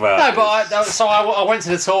talking about No, but I went to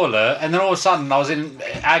the toilet, and then all of a sudden I was in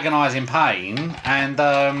agonising pain, and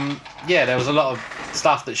there was a lot of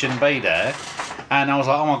stuff that shouldn't be there, and I was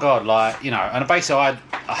like, oh my god, like, you know, and basically I had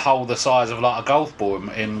a hole the size of like a golf ball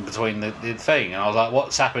in between the thing, and I was like,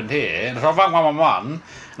 what's happened here? And so I rang 111, and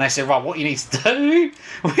they said, right, what you need to do,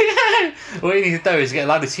 what you need to do is get a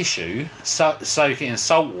load of tissue, soak it in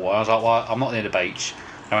salt water. I was like, well, I'm not near the beach.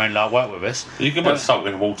 I mean, like, work with us. You can put salt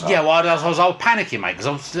in water. Yeah, well, I was panicking, mate, because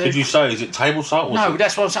I was... Did you say, is it table salt? No,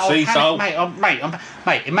 that's what I'm saying. Sea salt?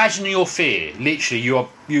 Mate, imagine your fear. Literally, you are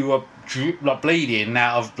like bleeding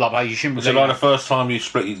out of, like, you shouldn't be. Was it like the first time you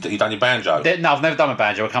done your banjo? No, I've never done a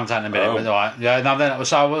banjo. I'll come to that in a minute. Oh. But, right, yeah, no, then,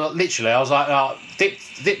 so literally, I was like, dip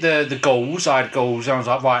the galls. I had galls, and I was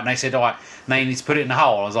like, right, and they said, all right, now you need to put it in the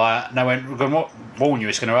hole. I was like, and they went, we're going to warn you,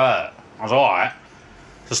 it's going to hurt. I was like, all right.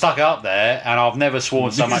 So I stuck it up there, and I've never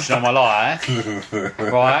sworn so much in all my life.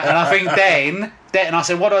 Right, and I think then, and I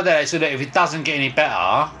said, what do I do? They said, look, if it doesn't get any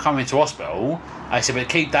better, come into hospital. I said, but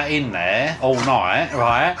keep that in there all night,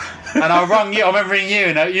 right? And I rung you, I remember ringing you,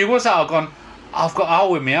 and you, what's that? I've gone, I've got a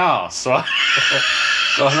hole in my arse, right?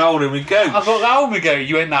 Got an hole in my gooch. I've got a hole in my gooch.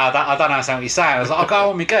 You went, no, I don't understand what you're saying. I was like, I've got a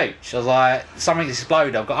hole in my gooch. I was like, something's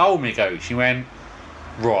exploded, I've got a hole in my gooch. You went,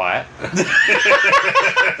 right.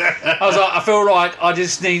 I was like, I feel like I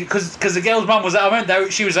just need, because the girl's mum was out. I went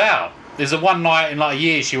there, she was out. There's a one night in like a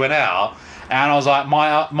year she went out, and I was like,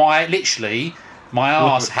 my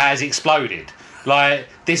arse has exploded. Like,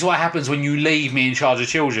 this is what happens when you leave me in charge of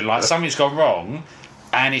children. Like, something's gone wrong,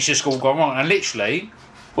 and it's just all gone wrong. And literally,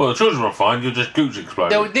 well, the children were fine. You're just gooch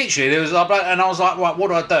exploded. There was, and I was like, right, what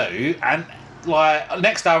do I do? And like,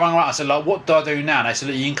 next day I rang around. I said, like, what do I do now? And they said,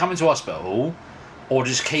 look, you can come into hospital, or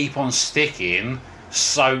just keep on sticking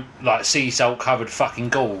sea salt covered fucking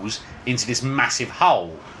galls into this massive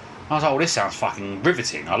hole. I was like, well, this sounds fucking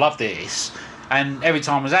riveting. I love this. And every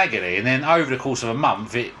time was agony, and then over the course of a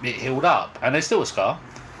month, it healed up, and there's still a scar.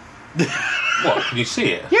 What? Can you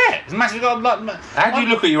see it? Yeah, it's massive. How do you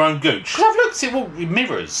look at your own gooch? Because I've looked at it in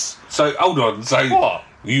mirrors. So hold on. So what?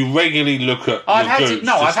 You regularly look at I your gooch?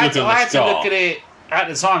 I had to look at it at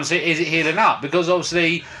the time. So is it healing up? Because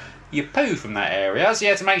obviously you poo from that area, so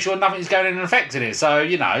you have to make sure nothing's going in and affecting it. So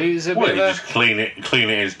you know, it's a bit of just clean it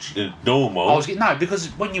as normal. Because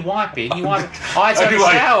when you wipe it, I had to have a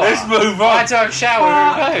shower. Let's move on. I had to have a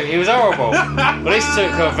shower. It was horrible. Well, this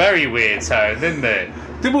took a very weird turn, didn't it?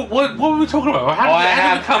 What were we talking about?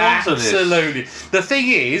 How did we come on to this? Absolutely. The thing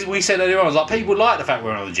is, we said earlier on, I was like, people like the fact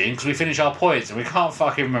we're on the gym because we finish our points and we can't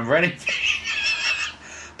fucking remember anything.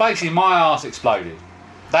 Basically, my arse exploded.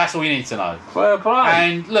 That's all you need to know. Fair play.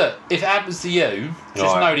 And look, if it happens to you,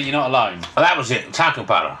 just know that you're not alone. And that was it. Talcum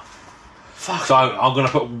powder. Fuck. So I'm going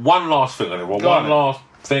to put one last thing on it. Last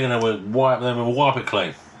thing, and then we'll wipe it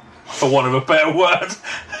clean. For want of a better word.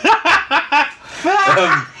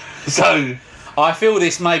 So I feel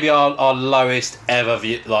this may be our lowest ever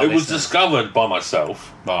view. Like, it was discovered by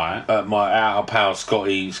myself, right, at my outer pal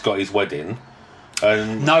Scotty's wedding.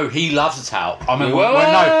 And no, he loves a talc. I mean,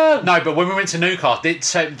 but when we went to Newcastle,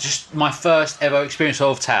 just my first ever experience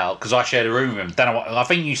of talc, because I shared a room with him. Don't know what. I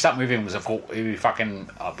think you sat with him because I thought he'd be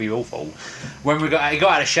fucking, I'd be awful. When he got out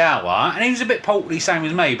of the shower, and he was a bit portly, same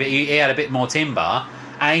as me, but he had a bit more timber,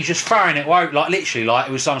 and he's just throwing it like literally like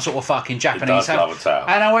it was some sort of fucking Japanese. He does love a talc.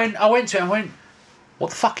 And I went to him and went,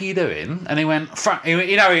 what the fuck are you doing? And he went, he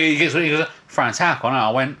goes, throwing talc on it.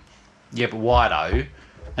 I went, yeah, but why though?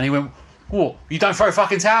 And he went, what? You don't throw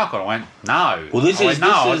fucking talc on? I went, no. Well, this is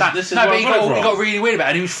but he got really weird about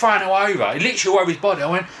it, and he was throwing it all over. He literally all over his body. I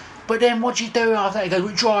went, but then what do you do after that? He goes,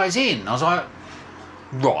 well, it dries in. I was like,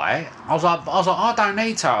 Right. I was like, I don't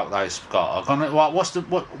need talc though, Scott. I'm like,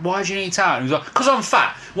 why do you need talc? And he was like, because I'm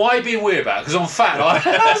fat. Why are you being weird about it? Because I'm fat. Like,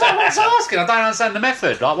 I was like, what's asking? I don't understand the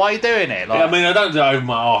method. Like, why are you doing it? Like, yeah, I mean, I don't do it over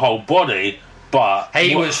my whole body, but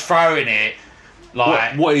he was throwing it.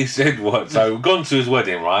 Like what he said was, so we've gone to his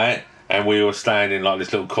wedding, right? And we were staying in like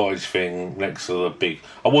this little cottage thing next to the big.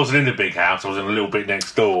 I wasn't in the big house. I was in a little bit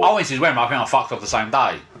next door. I went to his wedding. I think I fucked off the same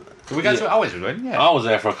day. Did we go to it? I went to his wedding. Yeah. I was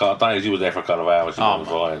there for a couple of days. You were there for a couple of hours.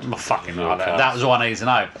 Fucking that was all I needed to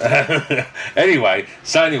know. Anyway,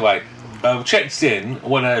 checked in,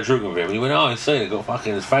 went out a drink with him, and he went, "Oh, you see, they got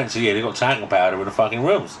fucking this fancy here. They got talcum powder in the fucking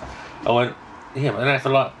rooms." I went, "Yeah, but they have for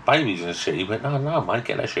like babies and shit." He went, "No, mate,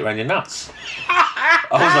 get that shit around your nuts." I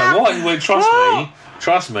was like, "What?" He went,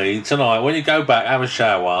 "Trust me, tonight when you go back, have a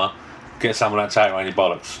shower, get some of that talcum around your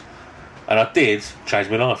bollocks." And I did. Changed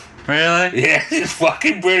my life. Really? Yeah, it's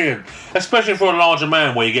fucking brilliant. Especially for a larger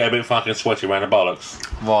man where you get a bit fucking sweaty around the bollocks.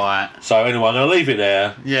 Right. So anyway, I'm going to leave it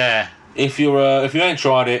there. Yeah. If you ain't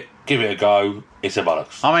tried it, give it a go. It's a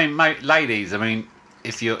bollocks. I mean, mate, ladies,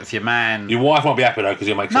 if your man... Your wife won't be happy though because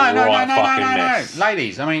you'll make a fucking mess. No.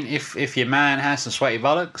 Ladies, I mean, if your man has some sweaty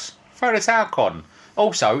bollocks, throw the talc on.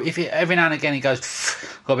 Also, if every now and again he goes,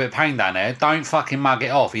 got a bit of pain down there, don't fucking mug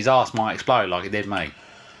it off. His arse might explode like it did me.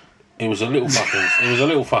 It was a little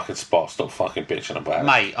fucking spot. Stop fucking bitching about it.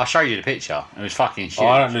 Mate, I'll show you the picture. It was fucking shit. Oh,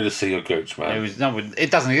 I don't need to see your gooch, man. It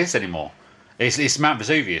doesn't exist anymore. It's Mount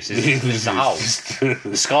Vesuvius. It's a hole.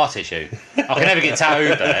 The scar tissue. I can never get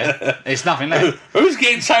tattooed there. It's nothing left. Who's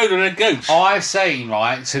getting tattooed on a gooch? I've seen,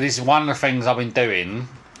 right, so this is one of the things I've been doing,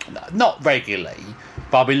 not regularly,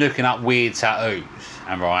 but I've been looking up weird tattoos,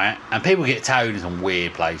 and people get tattooed in some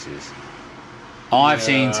weird places. I've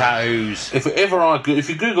seen tattoos. If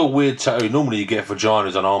you Google weird tattoo, normally you get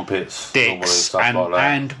vaginas and armpits, dicks, stuff like that.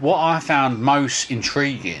 And what I found most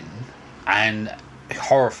intriguing and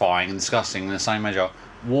horrifying and disgusting in the same measure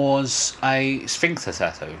was a sphincter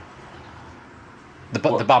tattoo. The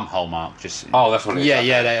bum hole mark, just. Oh, that's what it is.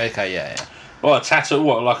 Yeah. Well, a tattoo.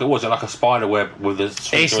 What? Like was it like a spider web with the?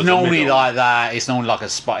 It's normally like that. It's normally like a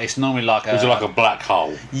spot. It's normally like a. Is it like a black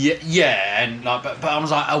hole? Yeah, and like, but I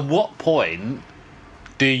was like, at what point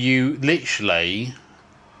do you literally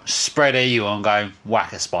spread eagle and go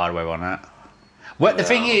whack a spider web on that? Well, the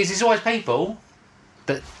thing is, it's always people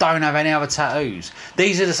that don't have any other tattoos.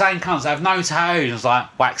 These are the same cunts that have no tattoos. It's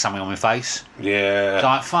like whack something on my face. Yeah. It's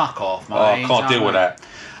like fuck off, mate. Oh, I can't deal with that.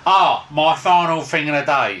 My final thing of the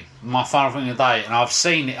day. And I've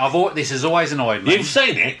seen it. This has always annoyed me. You've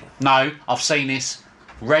seen it? No, I've seen this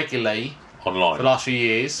regularly online for the last few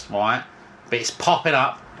years, right? But it's popping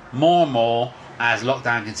up more and more as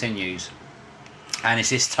lockdown continues, and it's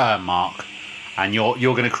this term, Mark, and you're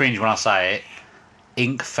going to cringe when I say it.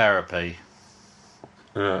 Ink therapy.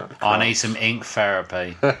 Yeah, I need some ink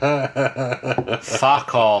therapy.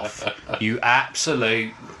 Fuck off, you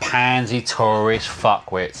absolute pansy tourist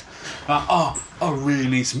fuckwit. I really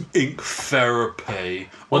need some ink therapy.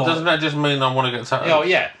 Well, doesn't that just mean I want to get tattooed? Oh,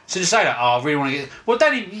 yeah. So just say that. I really want to get... Well,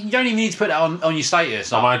 you don't even need to put that on your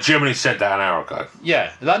status. I genuinely said that an hour ago.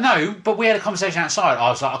 Yeah. Like, no, but we had a conversation outside. I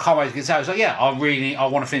was like, I can't wait to get tattooed. I was like, yeah, I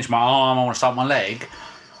want to finish my arm. I want to start my leg.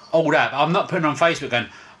 All that. But I'm not putting on Facebook going,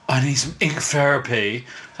 I need some ink therapy.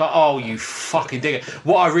 It's like, oh, you fucking digger.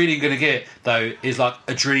 What I'm really going to get, though, is like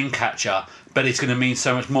a dream catcher. But it's going to mean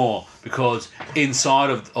so much more because inside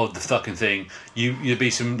of the fucking thing, you'll be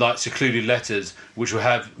some like secluded letters which will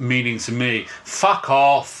have meaning to me. Fuck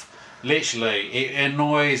off! Literally, it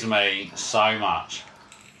annoys me so much.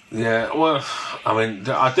 Yeah, well, I mean,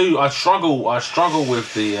 I struggle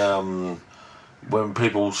with the when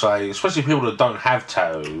people say, especially people that don't have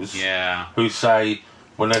tattoos. Yeah. Who say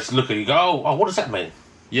when they look at you, go, oh, what does that mean?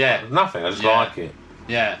 Yeah. Nothing. I just like it.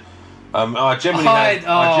 Yeah. I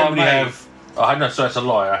generally have. So that's a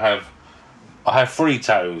lie. I have 3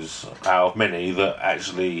 toes out of many that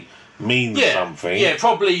actually mean something. Yeah,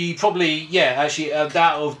 probably. Yeah, actually, out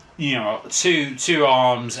of 2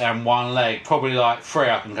 arms and 1 leg, probably like 3.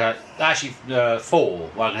 I can go. Actually, 4.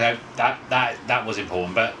 I can go, that was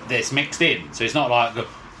important, but it's mixed in, so it's not like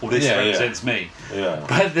this represents me. Yeah.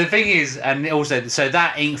 But the thing is, and also, so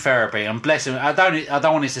that ink therapy, and bless him, I don't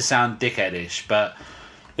want this to sound dickheadish, but.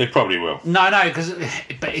 It probably will. No,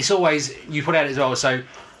 but it's always you put out as well. So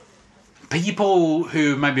people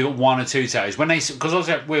who maybe got 1 or 2 tattoos, because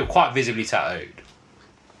also we're quite visibly tattooed,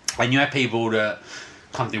 and you have people that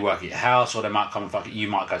come do work at your house, or they might come and you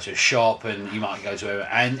might go to a shop, and you might go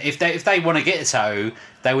to and if they want to get a tattoo,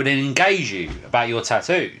 they would then engage you about your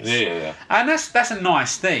tattoos. Yeah. And that's a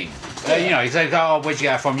nice thing. You know, they go, oh, where'd you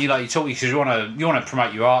get it from? You talk because you want to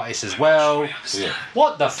promote your artist as well. Yeah.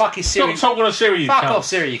 What the fuck is Siri? Stop talking to Siri, you fuck cunt. off,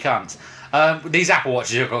 Siri, you cunt. These Apple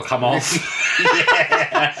Watches have got to come off.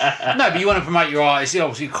 No, but you want to promote your artist.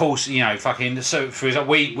 Obviously, of course, you know, fucking. So for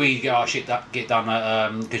example, we get our shit get done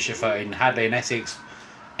at Good Shit in Hadley and Essex.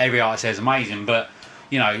 Every artist says amazing, but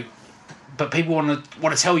you know, but people want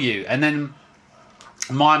to tell you. And then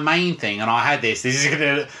my main thing, and I had this. This is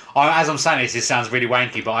gonna. As I'm saying this sounds really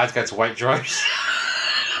wanky, but I had to go to Waitrose.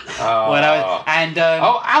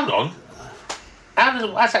 Hold on.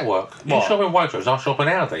 How's that work? You What? shop in Waitrose, I shop in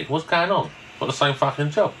Aldi. What's going on? Got the same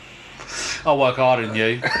fucking job. I work harder than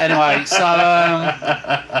you. Anyway, so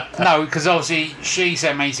no, because obviously she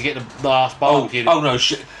sent me to get the last barbecue. Oh no,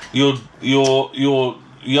 your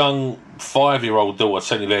young 5-year-old daughter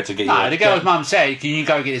sent you there to get No, your... the girl's mum said, "Can you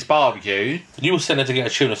go get this barbecue?" You were sent there to get a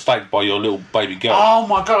tuna steak by your little baby girl. Oh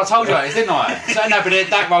my god, I told you about this, didn't I? So no, but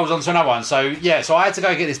that rolls on to another one. So yeah, so I had to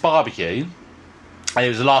go get this barbecue. And it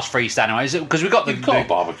was the last freestanding one because we got You've got a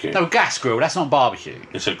barbecue. No, gas grill. That's not barbecue.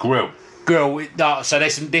 It's a grill. Grill. No, so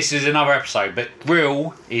this is another episode, but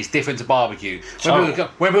grill is different to barbecue.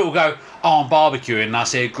 When people go, "Oh, I'm barbecuing," and I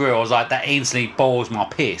say grill, I was like, that instantly boils my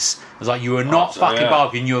piss. I was like, you are not fucking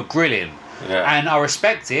barbecuing, you're grilling. Yeah. And I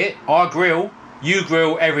respect it. I grill. You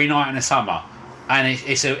grill every night in the summer. And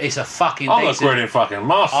it's a fucking. I'm a grilling fucking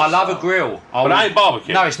master. I love a grill. But it ain't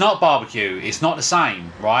barbecue. No, it's not barbecue. It's not the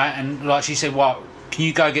same, right? And like she said, "What? Can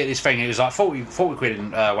you go get this thing?" It was like 40 quid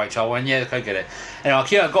in Waitrose. I went, "Yeah, go get it." And I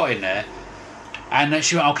got in there, and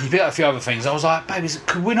she went, "Oh, can you pick up a few other things?" I was like, "Baby,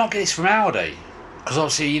 could we not get this from Aldi? Because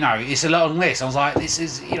obviously, you know, it's a long list." I was like, "This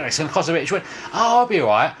is, you know, it's going to cost a bit." She went, "Oh, I'll be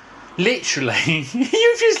alright." Literally,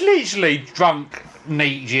 you've just literally drunk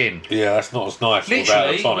neat gin. Yeah, that's not as nice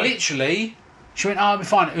without a tonic. Literally. She went, "Oh, I'll be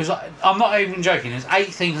fine." It was like, I'm not even joking. There's 8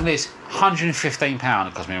 things on this. £115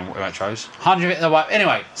 it cost me in Waitrose.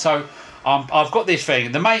 Anyway, so I've got this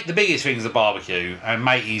thing. The biggest thing is the barbecue, and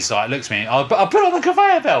matey's like looks at me. I put it on the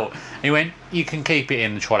conveyor belt. He went, "You can keep it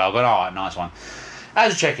in the trolley." I go, "All right, nice one."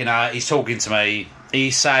 As I'm checking out, he's talking to me.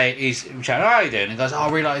 He's chatting, "How are you doing?" He goes, "Oh, I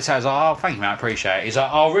really like this." I was like, "Oh, thank you, man, I appreciate it." He's like,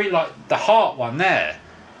 "Oh, I really like the heart one there."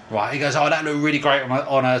 Right, he goes, "Oh, that looked really great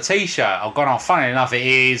on a t-shirt." I've gone, "Oh, funny enough, it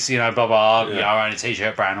is, you know, blah blah, you know, I own a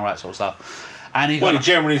t-shirt brand, all that sort of stuff." And he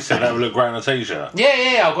generally said that would look great on a t-shirt.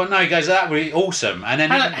 Yeah. I've gone, "No," he goes, "That would be awesome." And then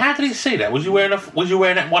how did he see that? Was you wearing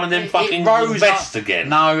one of them fucking vests again?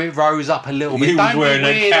 No, it rose up a little bit. You was wearing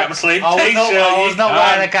a cap sleeve t-shirt. I was not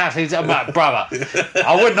wearing a cap sleeve t-shirt, brother.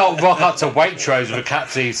 I would not rock up to Waitrose with a cap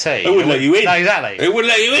sleeve tee. It wouldn't let you in. No, exactly. It wouldn't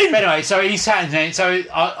let you in. But anyway, so he's chatting to me. So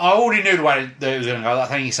I already knew the way that it was going to go. Like,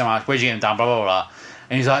 "Thank you so much. Where'd you get them done?" Blah blah blah.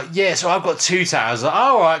 And he's like, "Yeah, so I've got 2 tattoos." I was like, "Oh,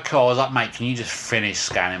 all right, cool." I was like, "Mate, can you just finish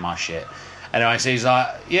scanning my shit?" Anyway, so he's like,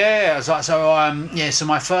 "Yeah." I was like, so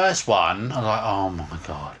my first one," I was like, "Oh my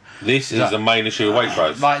god." This is the main issue of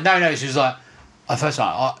Waitrose. Like, no, she was like, the first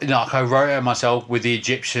time, I wrote it myself with the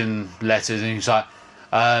Egyptian letters, and he was like,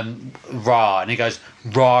 Ra, and he goes,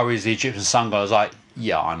 "Ra is the Egyptian sun god." I was like,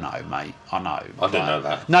 "Yeah, I know, mate. I know." I didn't know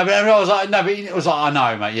that. No, but I was like, no, but it was like, "I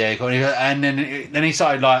know, mate." Yeah, and then he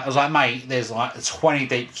started like, I was like, "Mate, there's like a 20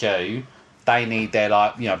 deep queue. They need their,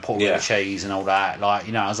 like, you know, pork cheese and all that. Like,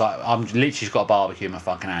 you know," I was like, "I'm literally just got a barbecue in my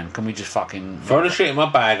fucking hand. Can we just fucking throw the shit in my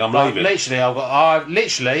bag? I'm leaving." I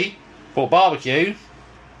literally bought barbecue.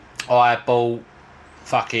 I bought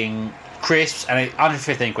fucking crisps and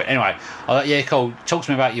 115 quid. Anyway, I was like, "Yeah, cool. Talk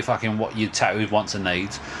to me about your fucking what your tattoo wants and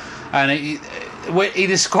needs." And he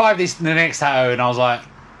described this in the next tattoo, and I was like,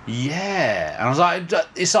 "Yeah." And I was like,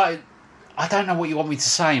 "It's like, I don't know what you want me to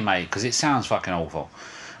say, mate, because it sounds fucking awful."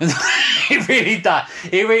 It really does.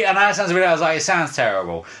 I know it sounds really. I was like, it sounds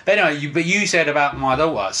terrible. But anyway, you said about my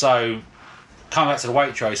daughter. So come back to the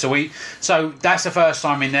Waitrose. So that's the first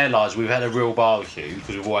time in their lives we've had a real barbecue,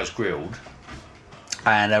 because we've always grilled.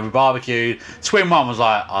 And we barbecued. Twin 1 was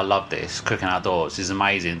like, "I love this, cooking outdoors is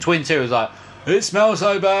amazing." Twin 2 was like, "It smells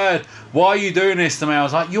so bad. Why are you doing this to me?" I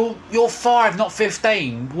was like, You're 5, not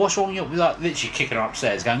 15. What's wrong?" You're like literally kicking her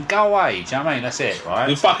upstairs, going, "Go away." Do you know what I mean? That's it, right?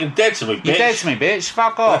 You're fucking dead to me, bitch. You're dead to me, bitch.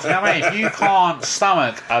 Fuck off. You know what I mean? If you can't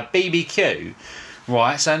stomach a BBQ,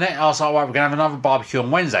 right? So then I was like, "Right, we're gonna have another barbecue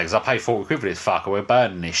on Wednesday because I paid 40 quid for this fucker. We're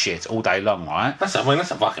burning this shit all day long, right?" That's a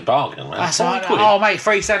fucking bargain, man. That's like, oh, mate,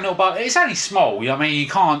 freestanding little bar. It's only small. You know what I mean? You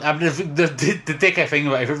can't. I mean, the dickhead thing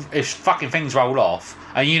about if fucking things roll off,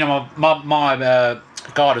 and you know my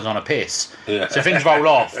garden's on a piss. Yeah. So things roll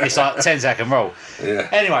off. It's like 10-second roll. Yeah.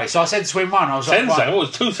 Anyway, so I said to Twin 1, I was 10 like, seconds? What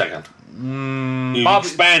was 2 seconds? You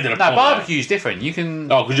expanded upon barbecue's different. You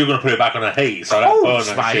can. Oh, because you're going to put it back on the heat, so that burns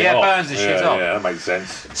that shit off. Burns the shit off. Yeah, that makes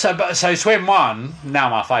sense. So Twin one, now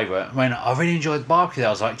my favourite. When I really enjoyed the barbecue, I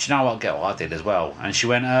was like, do you know what? Get what I did as well. And she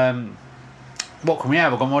went, what can we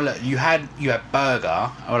have? I gone, well, look, you had burger.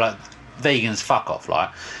 I was like, vegans, fuck off,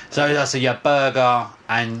 like. So I said, you had burger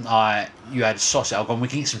and you had sausage. I gone, we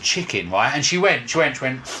can get some chicken, right? And she went. She thought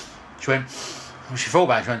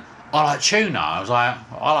about it. She went, I like tuna. I was like,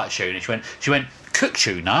 I like tuna. She went, cooked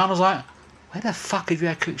tuna. I was like, where the fuck have you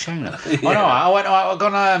had cooked tuna? Yeah. I went, I've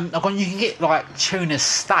gone, you can get like tuna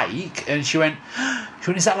steak. And she went,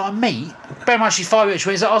 is that like meat? Very much she's 5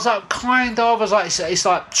 years. I was like, kind of. I was like, it's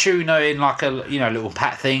like tuna in like a little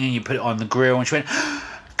pat thing, and you put it on the grill. And she went,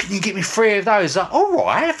 can you get me 3 of those? Like, all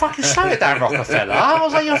right, fucking slow it down, Rockefeller. I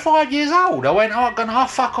was like, you're 5 years old. I went, I'll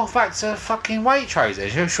fuck off back to fucking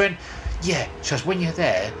Waitrose. She went, yeah. She goes, when you're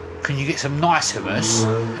there, can you get some nice hummus?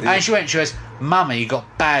 And she goes, Mummy, you got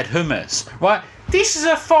bad hummus. Right? This is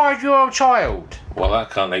a 5-year-old child. Well,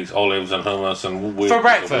 that cunt eats olives and hummus and weird. For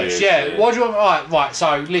breakfast, yeah. What do you want? Right,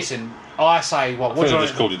 so listen, I say, what do you want? I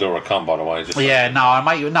just called your daughter a cunt, by the way.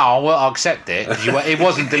 I'll accept it. It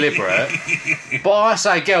wasn't deliberate. But I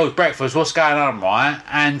say, girls, breakfast, what's going on, right?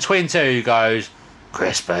 And Twin 2 goes,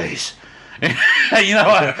 Crispies. You know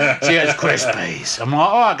what? She goes, Crispies. I'm like,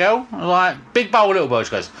 all right, girl. I'm like, big bowl, little bowl.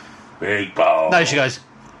 She goes, big bowl. No, she goes,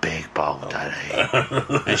 big bowl, Daddy.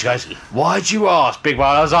 And she goes, why'd you ask, big bowl?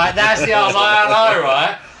 I was like, that's the answer. I know,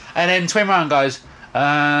 right? And then Twin Ryan goes,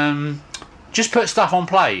 just put stuff on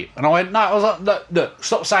plate. And I went, no. I was like, look,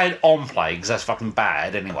 stop saying on plate because that's fucking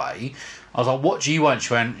bad anyway. I was like, what do you want?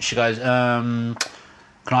 She goes, can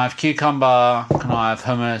I have cucumber? Can I have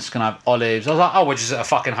hummus? Can I have olives? I was like, we're just at a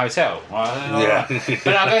fucking hotel. Right? Yeah. But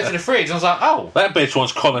then I go to the fridge and I was like, that bitch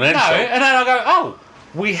wants continental. No, and then I go,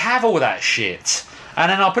 we have all that shit.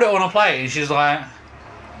 And then I put it on a plate and she's like,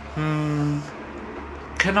 can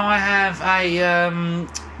I have a,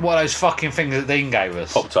 what are those fucking things that Dean gave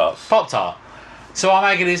us? Pop-Tart. So I'm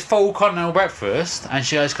making this full continental breakfast, and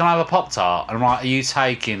she goes, can I have a Pop-Tart? And I'm like, are you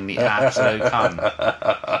taking the absolute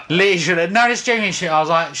cunt? Literally, no, this genuine shit. I was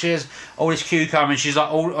like, she has all this cucumber, and she's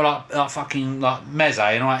like, all like fucking like meze,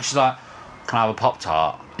 and all that. She's like, can I have a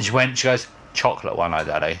Pop-Tart? And she goes, chocolate one, though,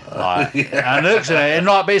 Daddy. Like, and looks at it, and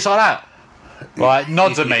like, beats like that. Like,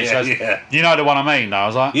 nods at me, she goes, you know the one I mean, though. I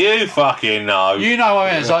was like, you fucking know. You know what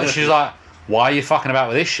I mean? It's like, she's like, why are you fucking about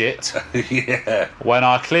with this shit? Yeah. When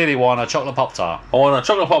I clearly want a chocolate Pop-Tart. I want a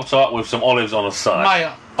chocolate Pop-Tart with some olives on the side.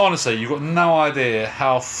 Mate, honestly, you've got no idea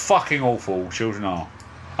how fucking awful children are.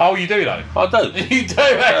 Oh, you do, though? I do. You do,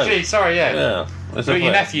 actually. Sorry, yeah. Yeah. You've got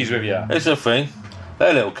your nephews with you. It's a thing.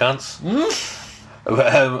 They're little cunts.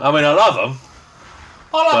 I mean, I love them.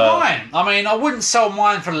 I like mine. I mean, I wouldn't sell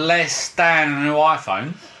mine for less than a new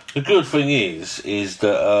iPhone. The good thing is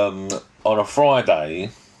that on a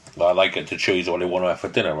Friday, like, they get to choose what they want to have for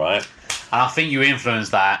dinner, right? And I think you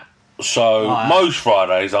influenced that. So most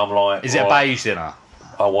Fridays, I'm like, is it a beige dinner?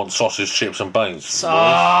 I want sausage, chips, and beans.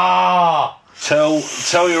 Tell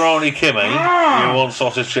your auntie Kimmy you want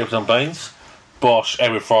sausage, chips, and beans. Bosh,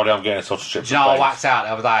 every Friday I'm getting sausage, chips, and beans. I whacked out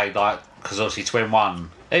the other day, like, because obviously Twin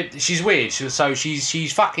won. She's weird. So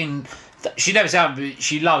she's fucking. She never said, but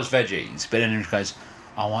she loves veggies. But then she goes,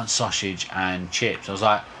 I want sausage and chips. I was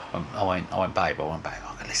like, I went, babe.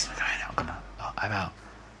 Listen,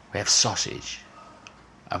 we have sausage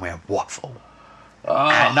and we have waffle.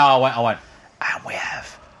 And no, I went, and we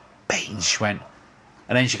have beans. She went,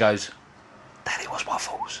 and then she goes, Daddy, what's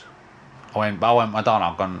waffles? I went, Madonna,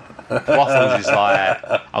 I've gone, waffles is like,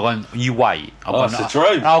 I've gone, you wait. That's the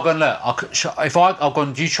truth. I've gone, look, I've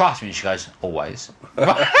gone, do you trust me? And she goes, always.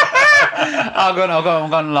 I've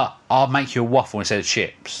gone, look, I'll make you a waffle instead of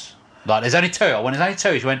chips. Like, there's only two. I went, there's only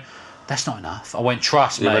two. She went, that's not enough. I went,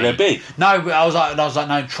 trust me. Yeah, but they're big. No, but I was like,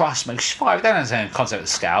 no, trust me. She's 5, they don't understand the concept of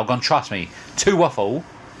the scale. I've gone, trust me. 2 waffle,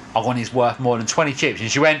 I've gone, is worth more than 20 chips. And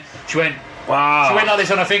she went, wow. She went like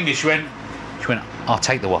this on her fingers. She went, I'll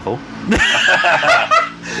take the waffle. Do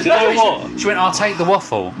you know what? She went, I'll take the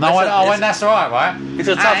waffle. No, I went, that's alright, right? It's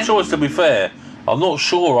a tough choice, to be fair. I'm not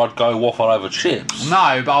sure I'd go waffle over chips.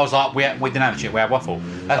 No, but I was like, we didn't have chip, we had waffle.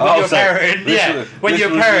 When you're a parent, when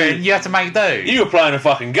you're a parent, you have to make do. You were playing a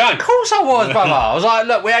fucking game. Of course I was, brother. I was like,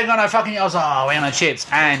 look, we ain't got no fucking. I was like, we ain't no chips,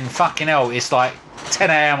 and fucking hell, it's like 10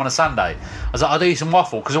 a.m. on a Sunday. I was like, I'll do you some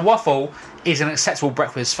waffle, because a waffle is an acceptable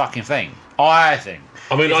breakfast fucking thing. I think.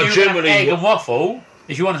 I mean, I generally egg and waffle.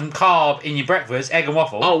 If you want some carb in your breakfast, egg and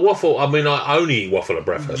waffle. Oh, waffle. I mean, I only eat waffle at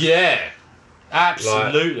breakfast. Yeah.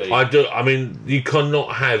 Absolutely. Like, I do. I mean, you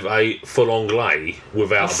cannot have a full-on glay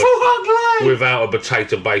without a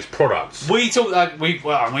potato-based product. We talk like we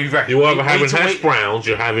reckon. You're either having hash browns,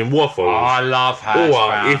 you're having waffles. Oh, I love hash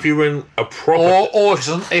browns. If you're in a proper, or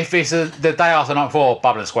if it's the day after night before,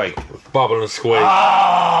 bubble and squeak.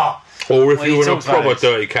 Ah. Or if you're in a proper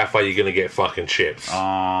dirty cafe, you're going to get fucking chips.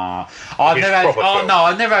 I've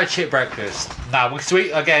never had chip breakfast. No, because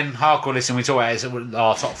again, hardcore listen, we talk about it,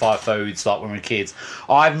 our top 5 foods like when we were kids.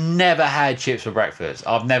 I've never had chips for breakfast.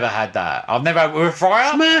 I've never had that. I've never had with a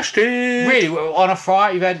fryer. Smashed it. Really? On a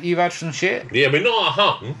fryer you've had some shit? Yeah, I mean not at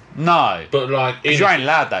home. No. But like you ain't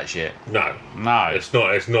allowed that shit. No. It's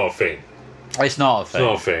not a thing. It's not a thing. It's not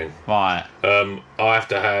a thing. Right. I have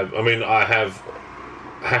to have I have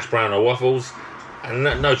hash brown or waffles and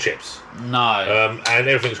no chips. No. And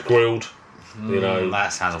everything's grilled. You know,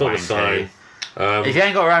 that sounds not the same. If you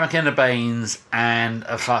ain't got a ramekin of beans and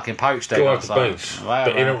a fucking poached egg, go have the beans.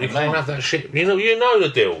 But you can't have that shit. You know the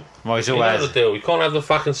deal. Well, you know the deal. You can't have the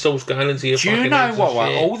fucking sauce going into your. Do you know what?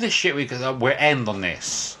 Right, all this shit we're end on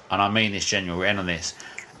this, and I mean this genuinely. We're end on this.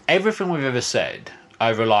 Everything we've ever said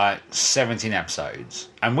over like 17 episodes,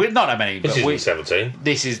 and we're not that many. This isn't 17.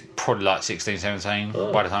 This is probably like 16, 17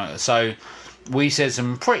 by the time. So we said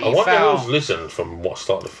some pretty. I wonder foul. who's listened from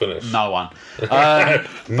start to finish. No one.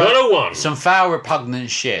 No one. Some foul, repugnant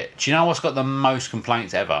shit. Do you know what's got the most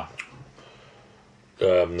complaints ever?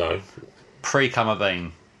 No. Pre-cummer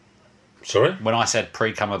bean. Sorry? When I said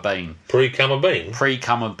pre-cummer bean. Pre-cummer bean?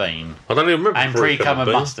 Pre-cummer bean. I don't even remember. And pre-cummer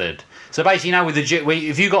mustard. So basically, you know, with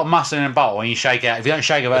if you got mustard in a bowl and you shake it out, if you don't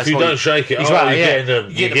shake it, you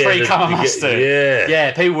get the pre-cummer mustard.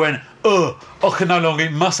 Yeah. People went, I can no longer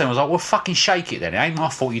eat mustard. I was like, well, fucking shake it then. It ain't my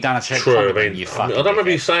fault you don't have to shake it. I don't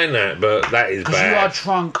remember you saying that, but that is bad. Because you are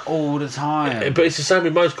drunk all the time. But it's the same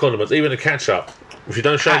with most condiments, even the ketchup. If you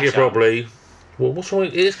don't shake it properly. Well, what's wrong?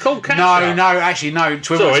 It's called ketchup. No.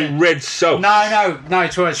 Sorry, red salt. No.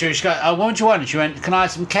 She goes, what do you want? She went, can I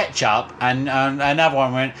have some ketchup? And another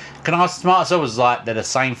one went, can I have some tomato sauce? I was like, they're the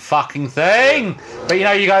same fucking thing. But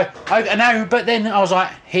you go, no. But then I was like,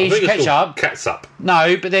 here's your ketchup. Catsup.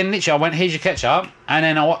 No, but then literally I went, here's your ketchup. And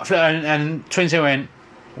then and Twin Two went,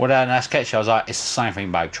 well, that's ketchup. I was like, it's the same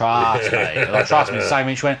thing, babe. Trust me. Trust me, it's the same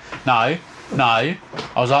thing. She went, no. I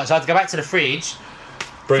was like, so I had to go back to the fridge.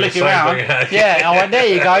 Flick it around. Yeah, I went, there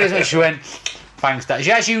you go. And she went, thanks, Dad.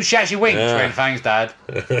 She actually winked. She went, thanks, Dad.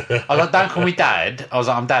 I was like, don't call me Dad. I was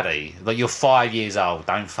like, I'm Daddy. Like, you're 5 years old.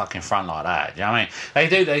 Don't fucking front like that. Do you know what I mean? They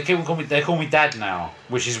do. They call me Dad now,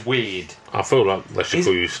 which is weird. I feel like they should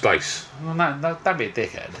call you Stace. Well, no, don't be a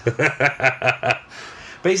dickhead.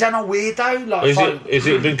 But is that not weird though? Like, is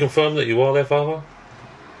it been confirmed that you are their father?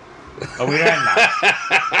 Are we doing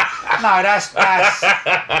that? No,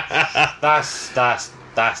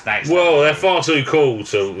 that's next. Well, they're far too cool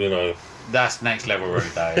to, That's next level rude,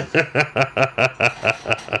 though.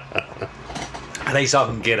 At least I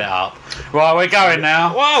can get it up. Right, we're going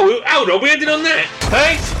now. Whoa, hold on, we ended on that.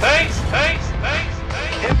 Thanks.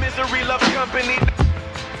 In misery loves company.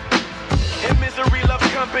 In misery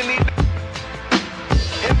loves company.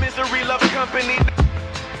 In misery loves company.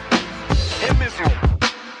 In misery.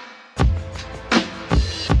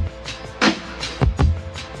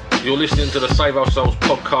 You're listening to the Save Our Souls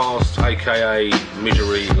podcast, aka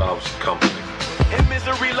Misery Loves Company. And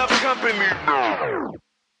misery loves company.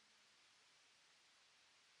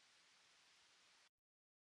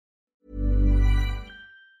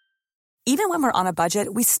 Even when we're on a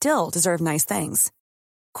budget, we still deserve nice things.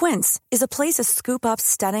 Quince is a place to scoop up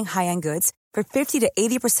stunning high-end goods for 50 to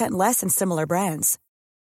 80% less than similar brands.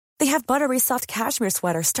 They have buttery soft cashmere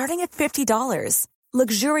sweaters starting at $50.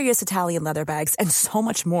 Luxurious Italian leather bags, and so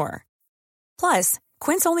much more. Plus,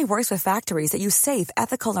 Quince only works with factories that use safe,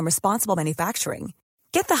 ethical, and responsible manufacturing.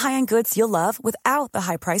 Get the high-end goods you'll love without the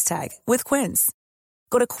high price tag with Quince.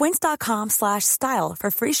 Go to quince.com/style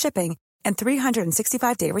for free shipping and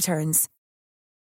 365-day returns.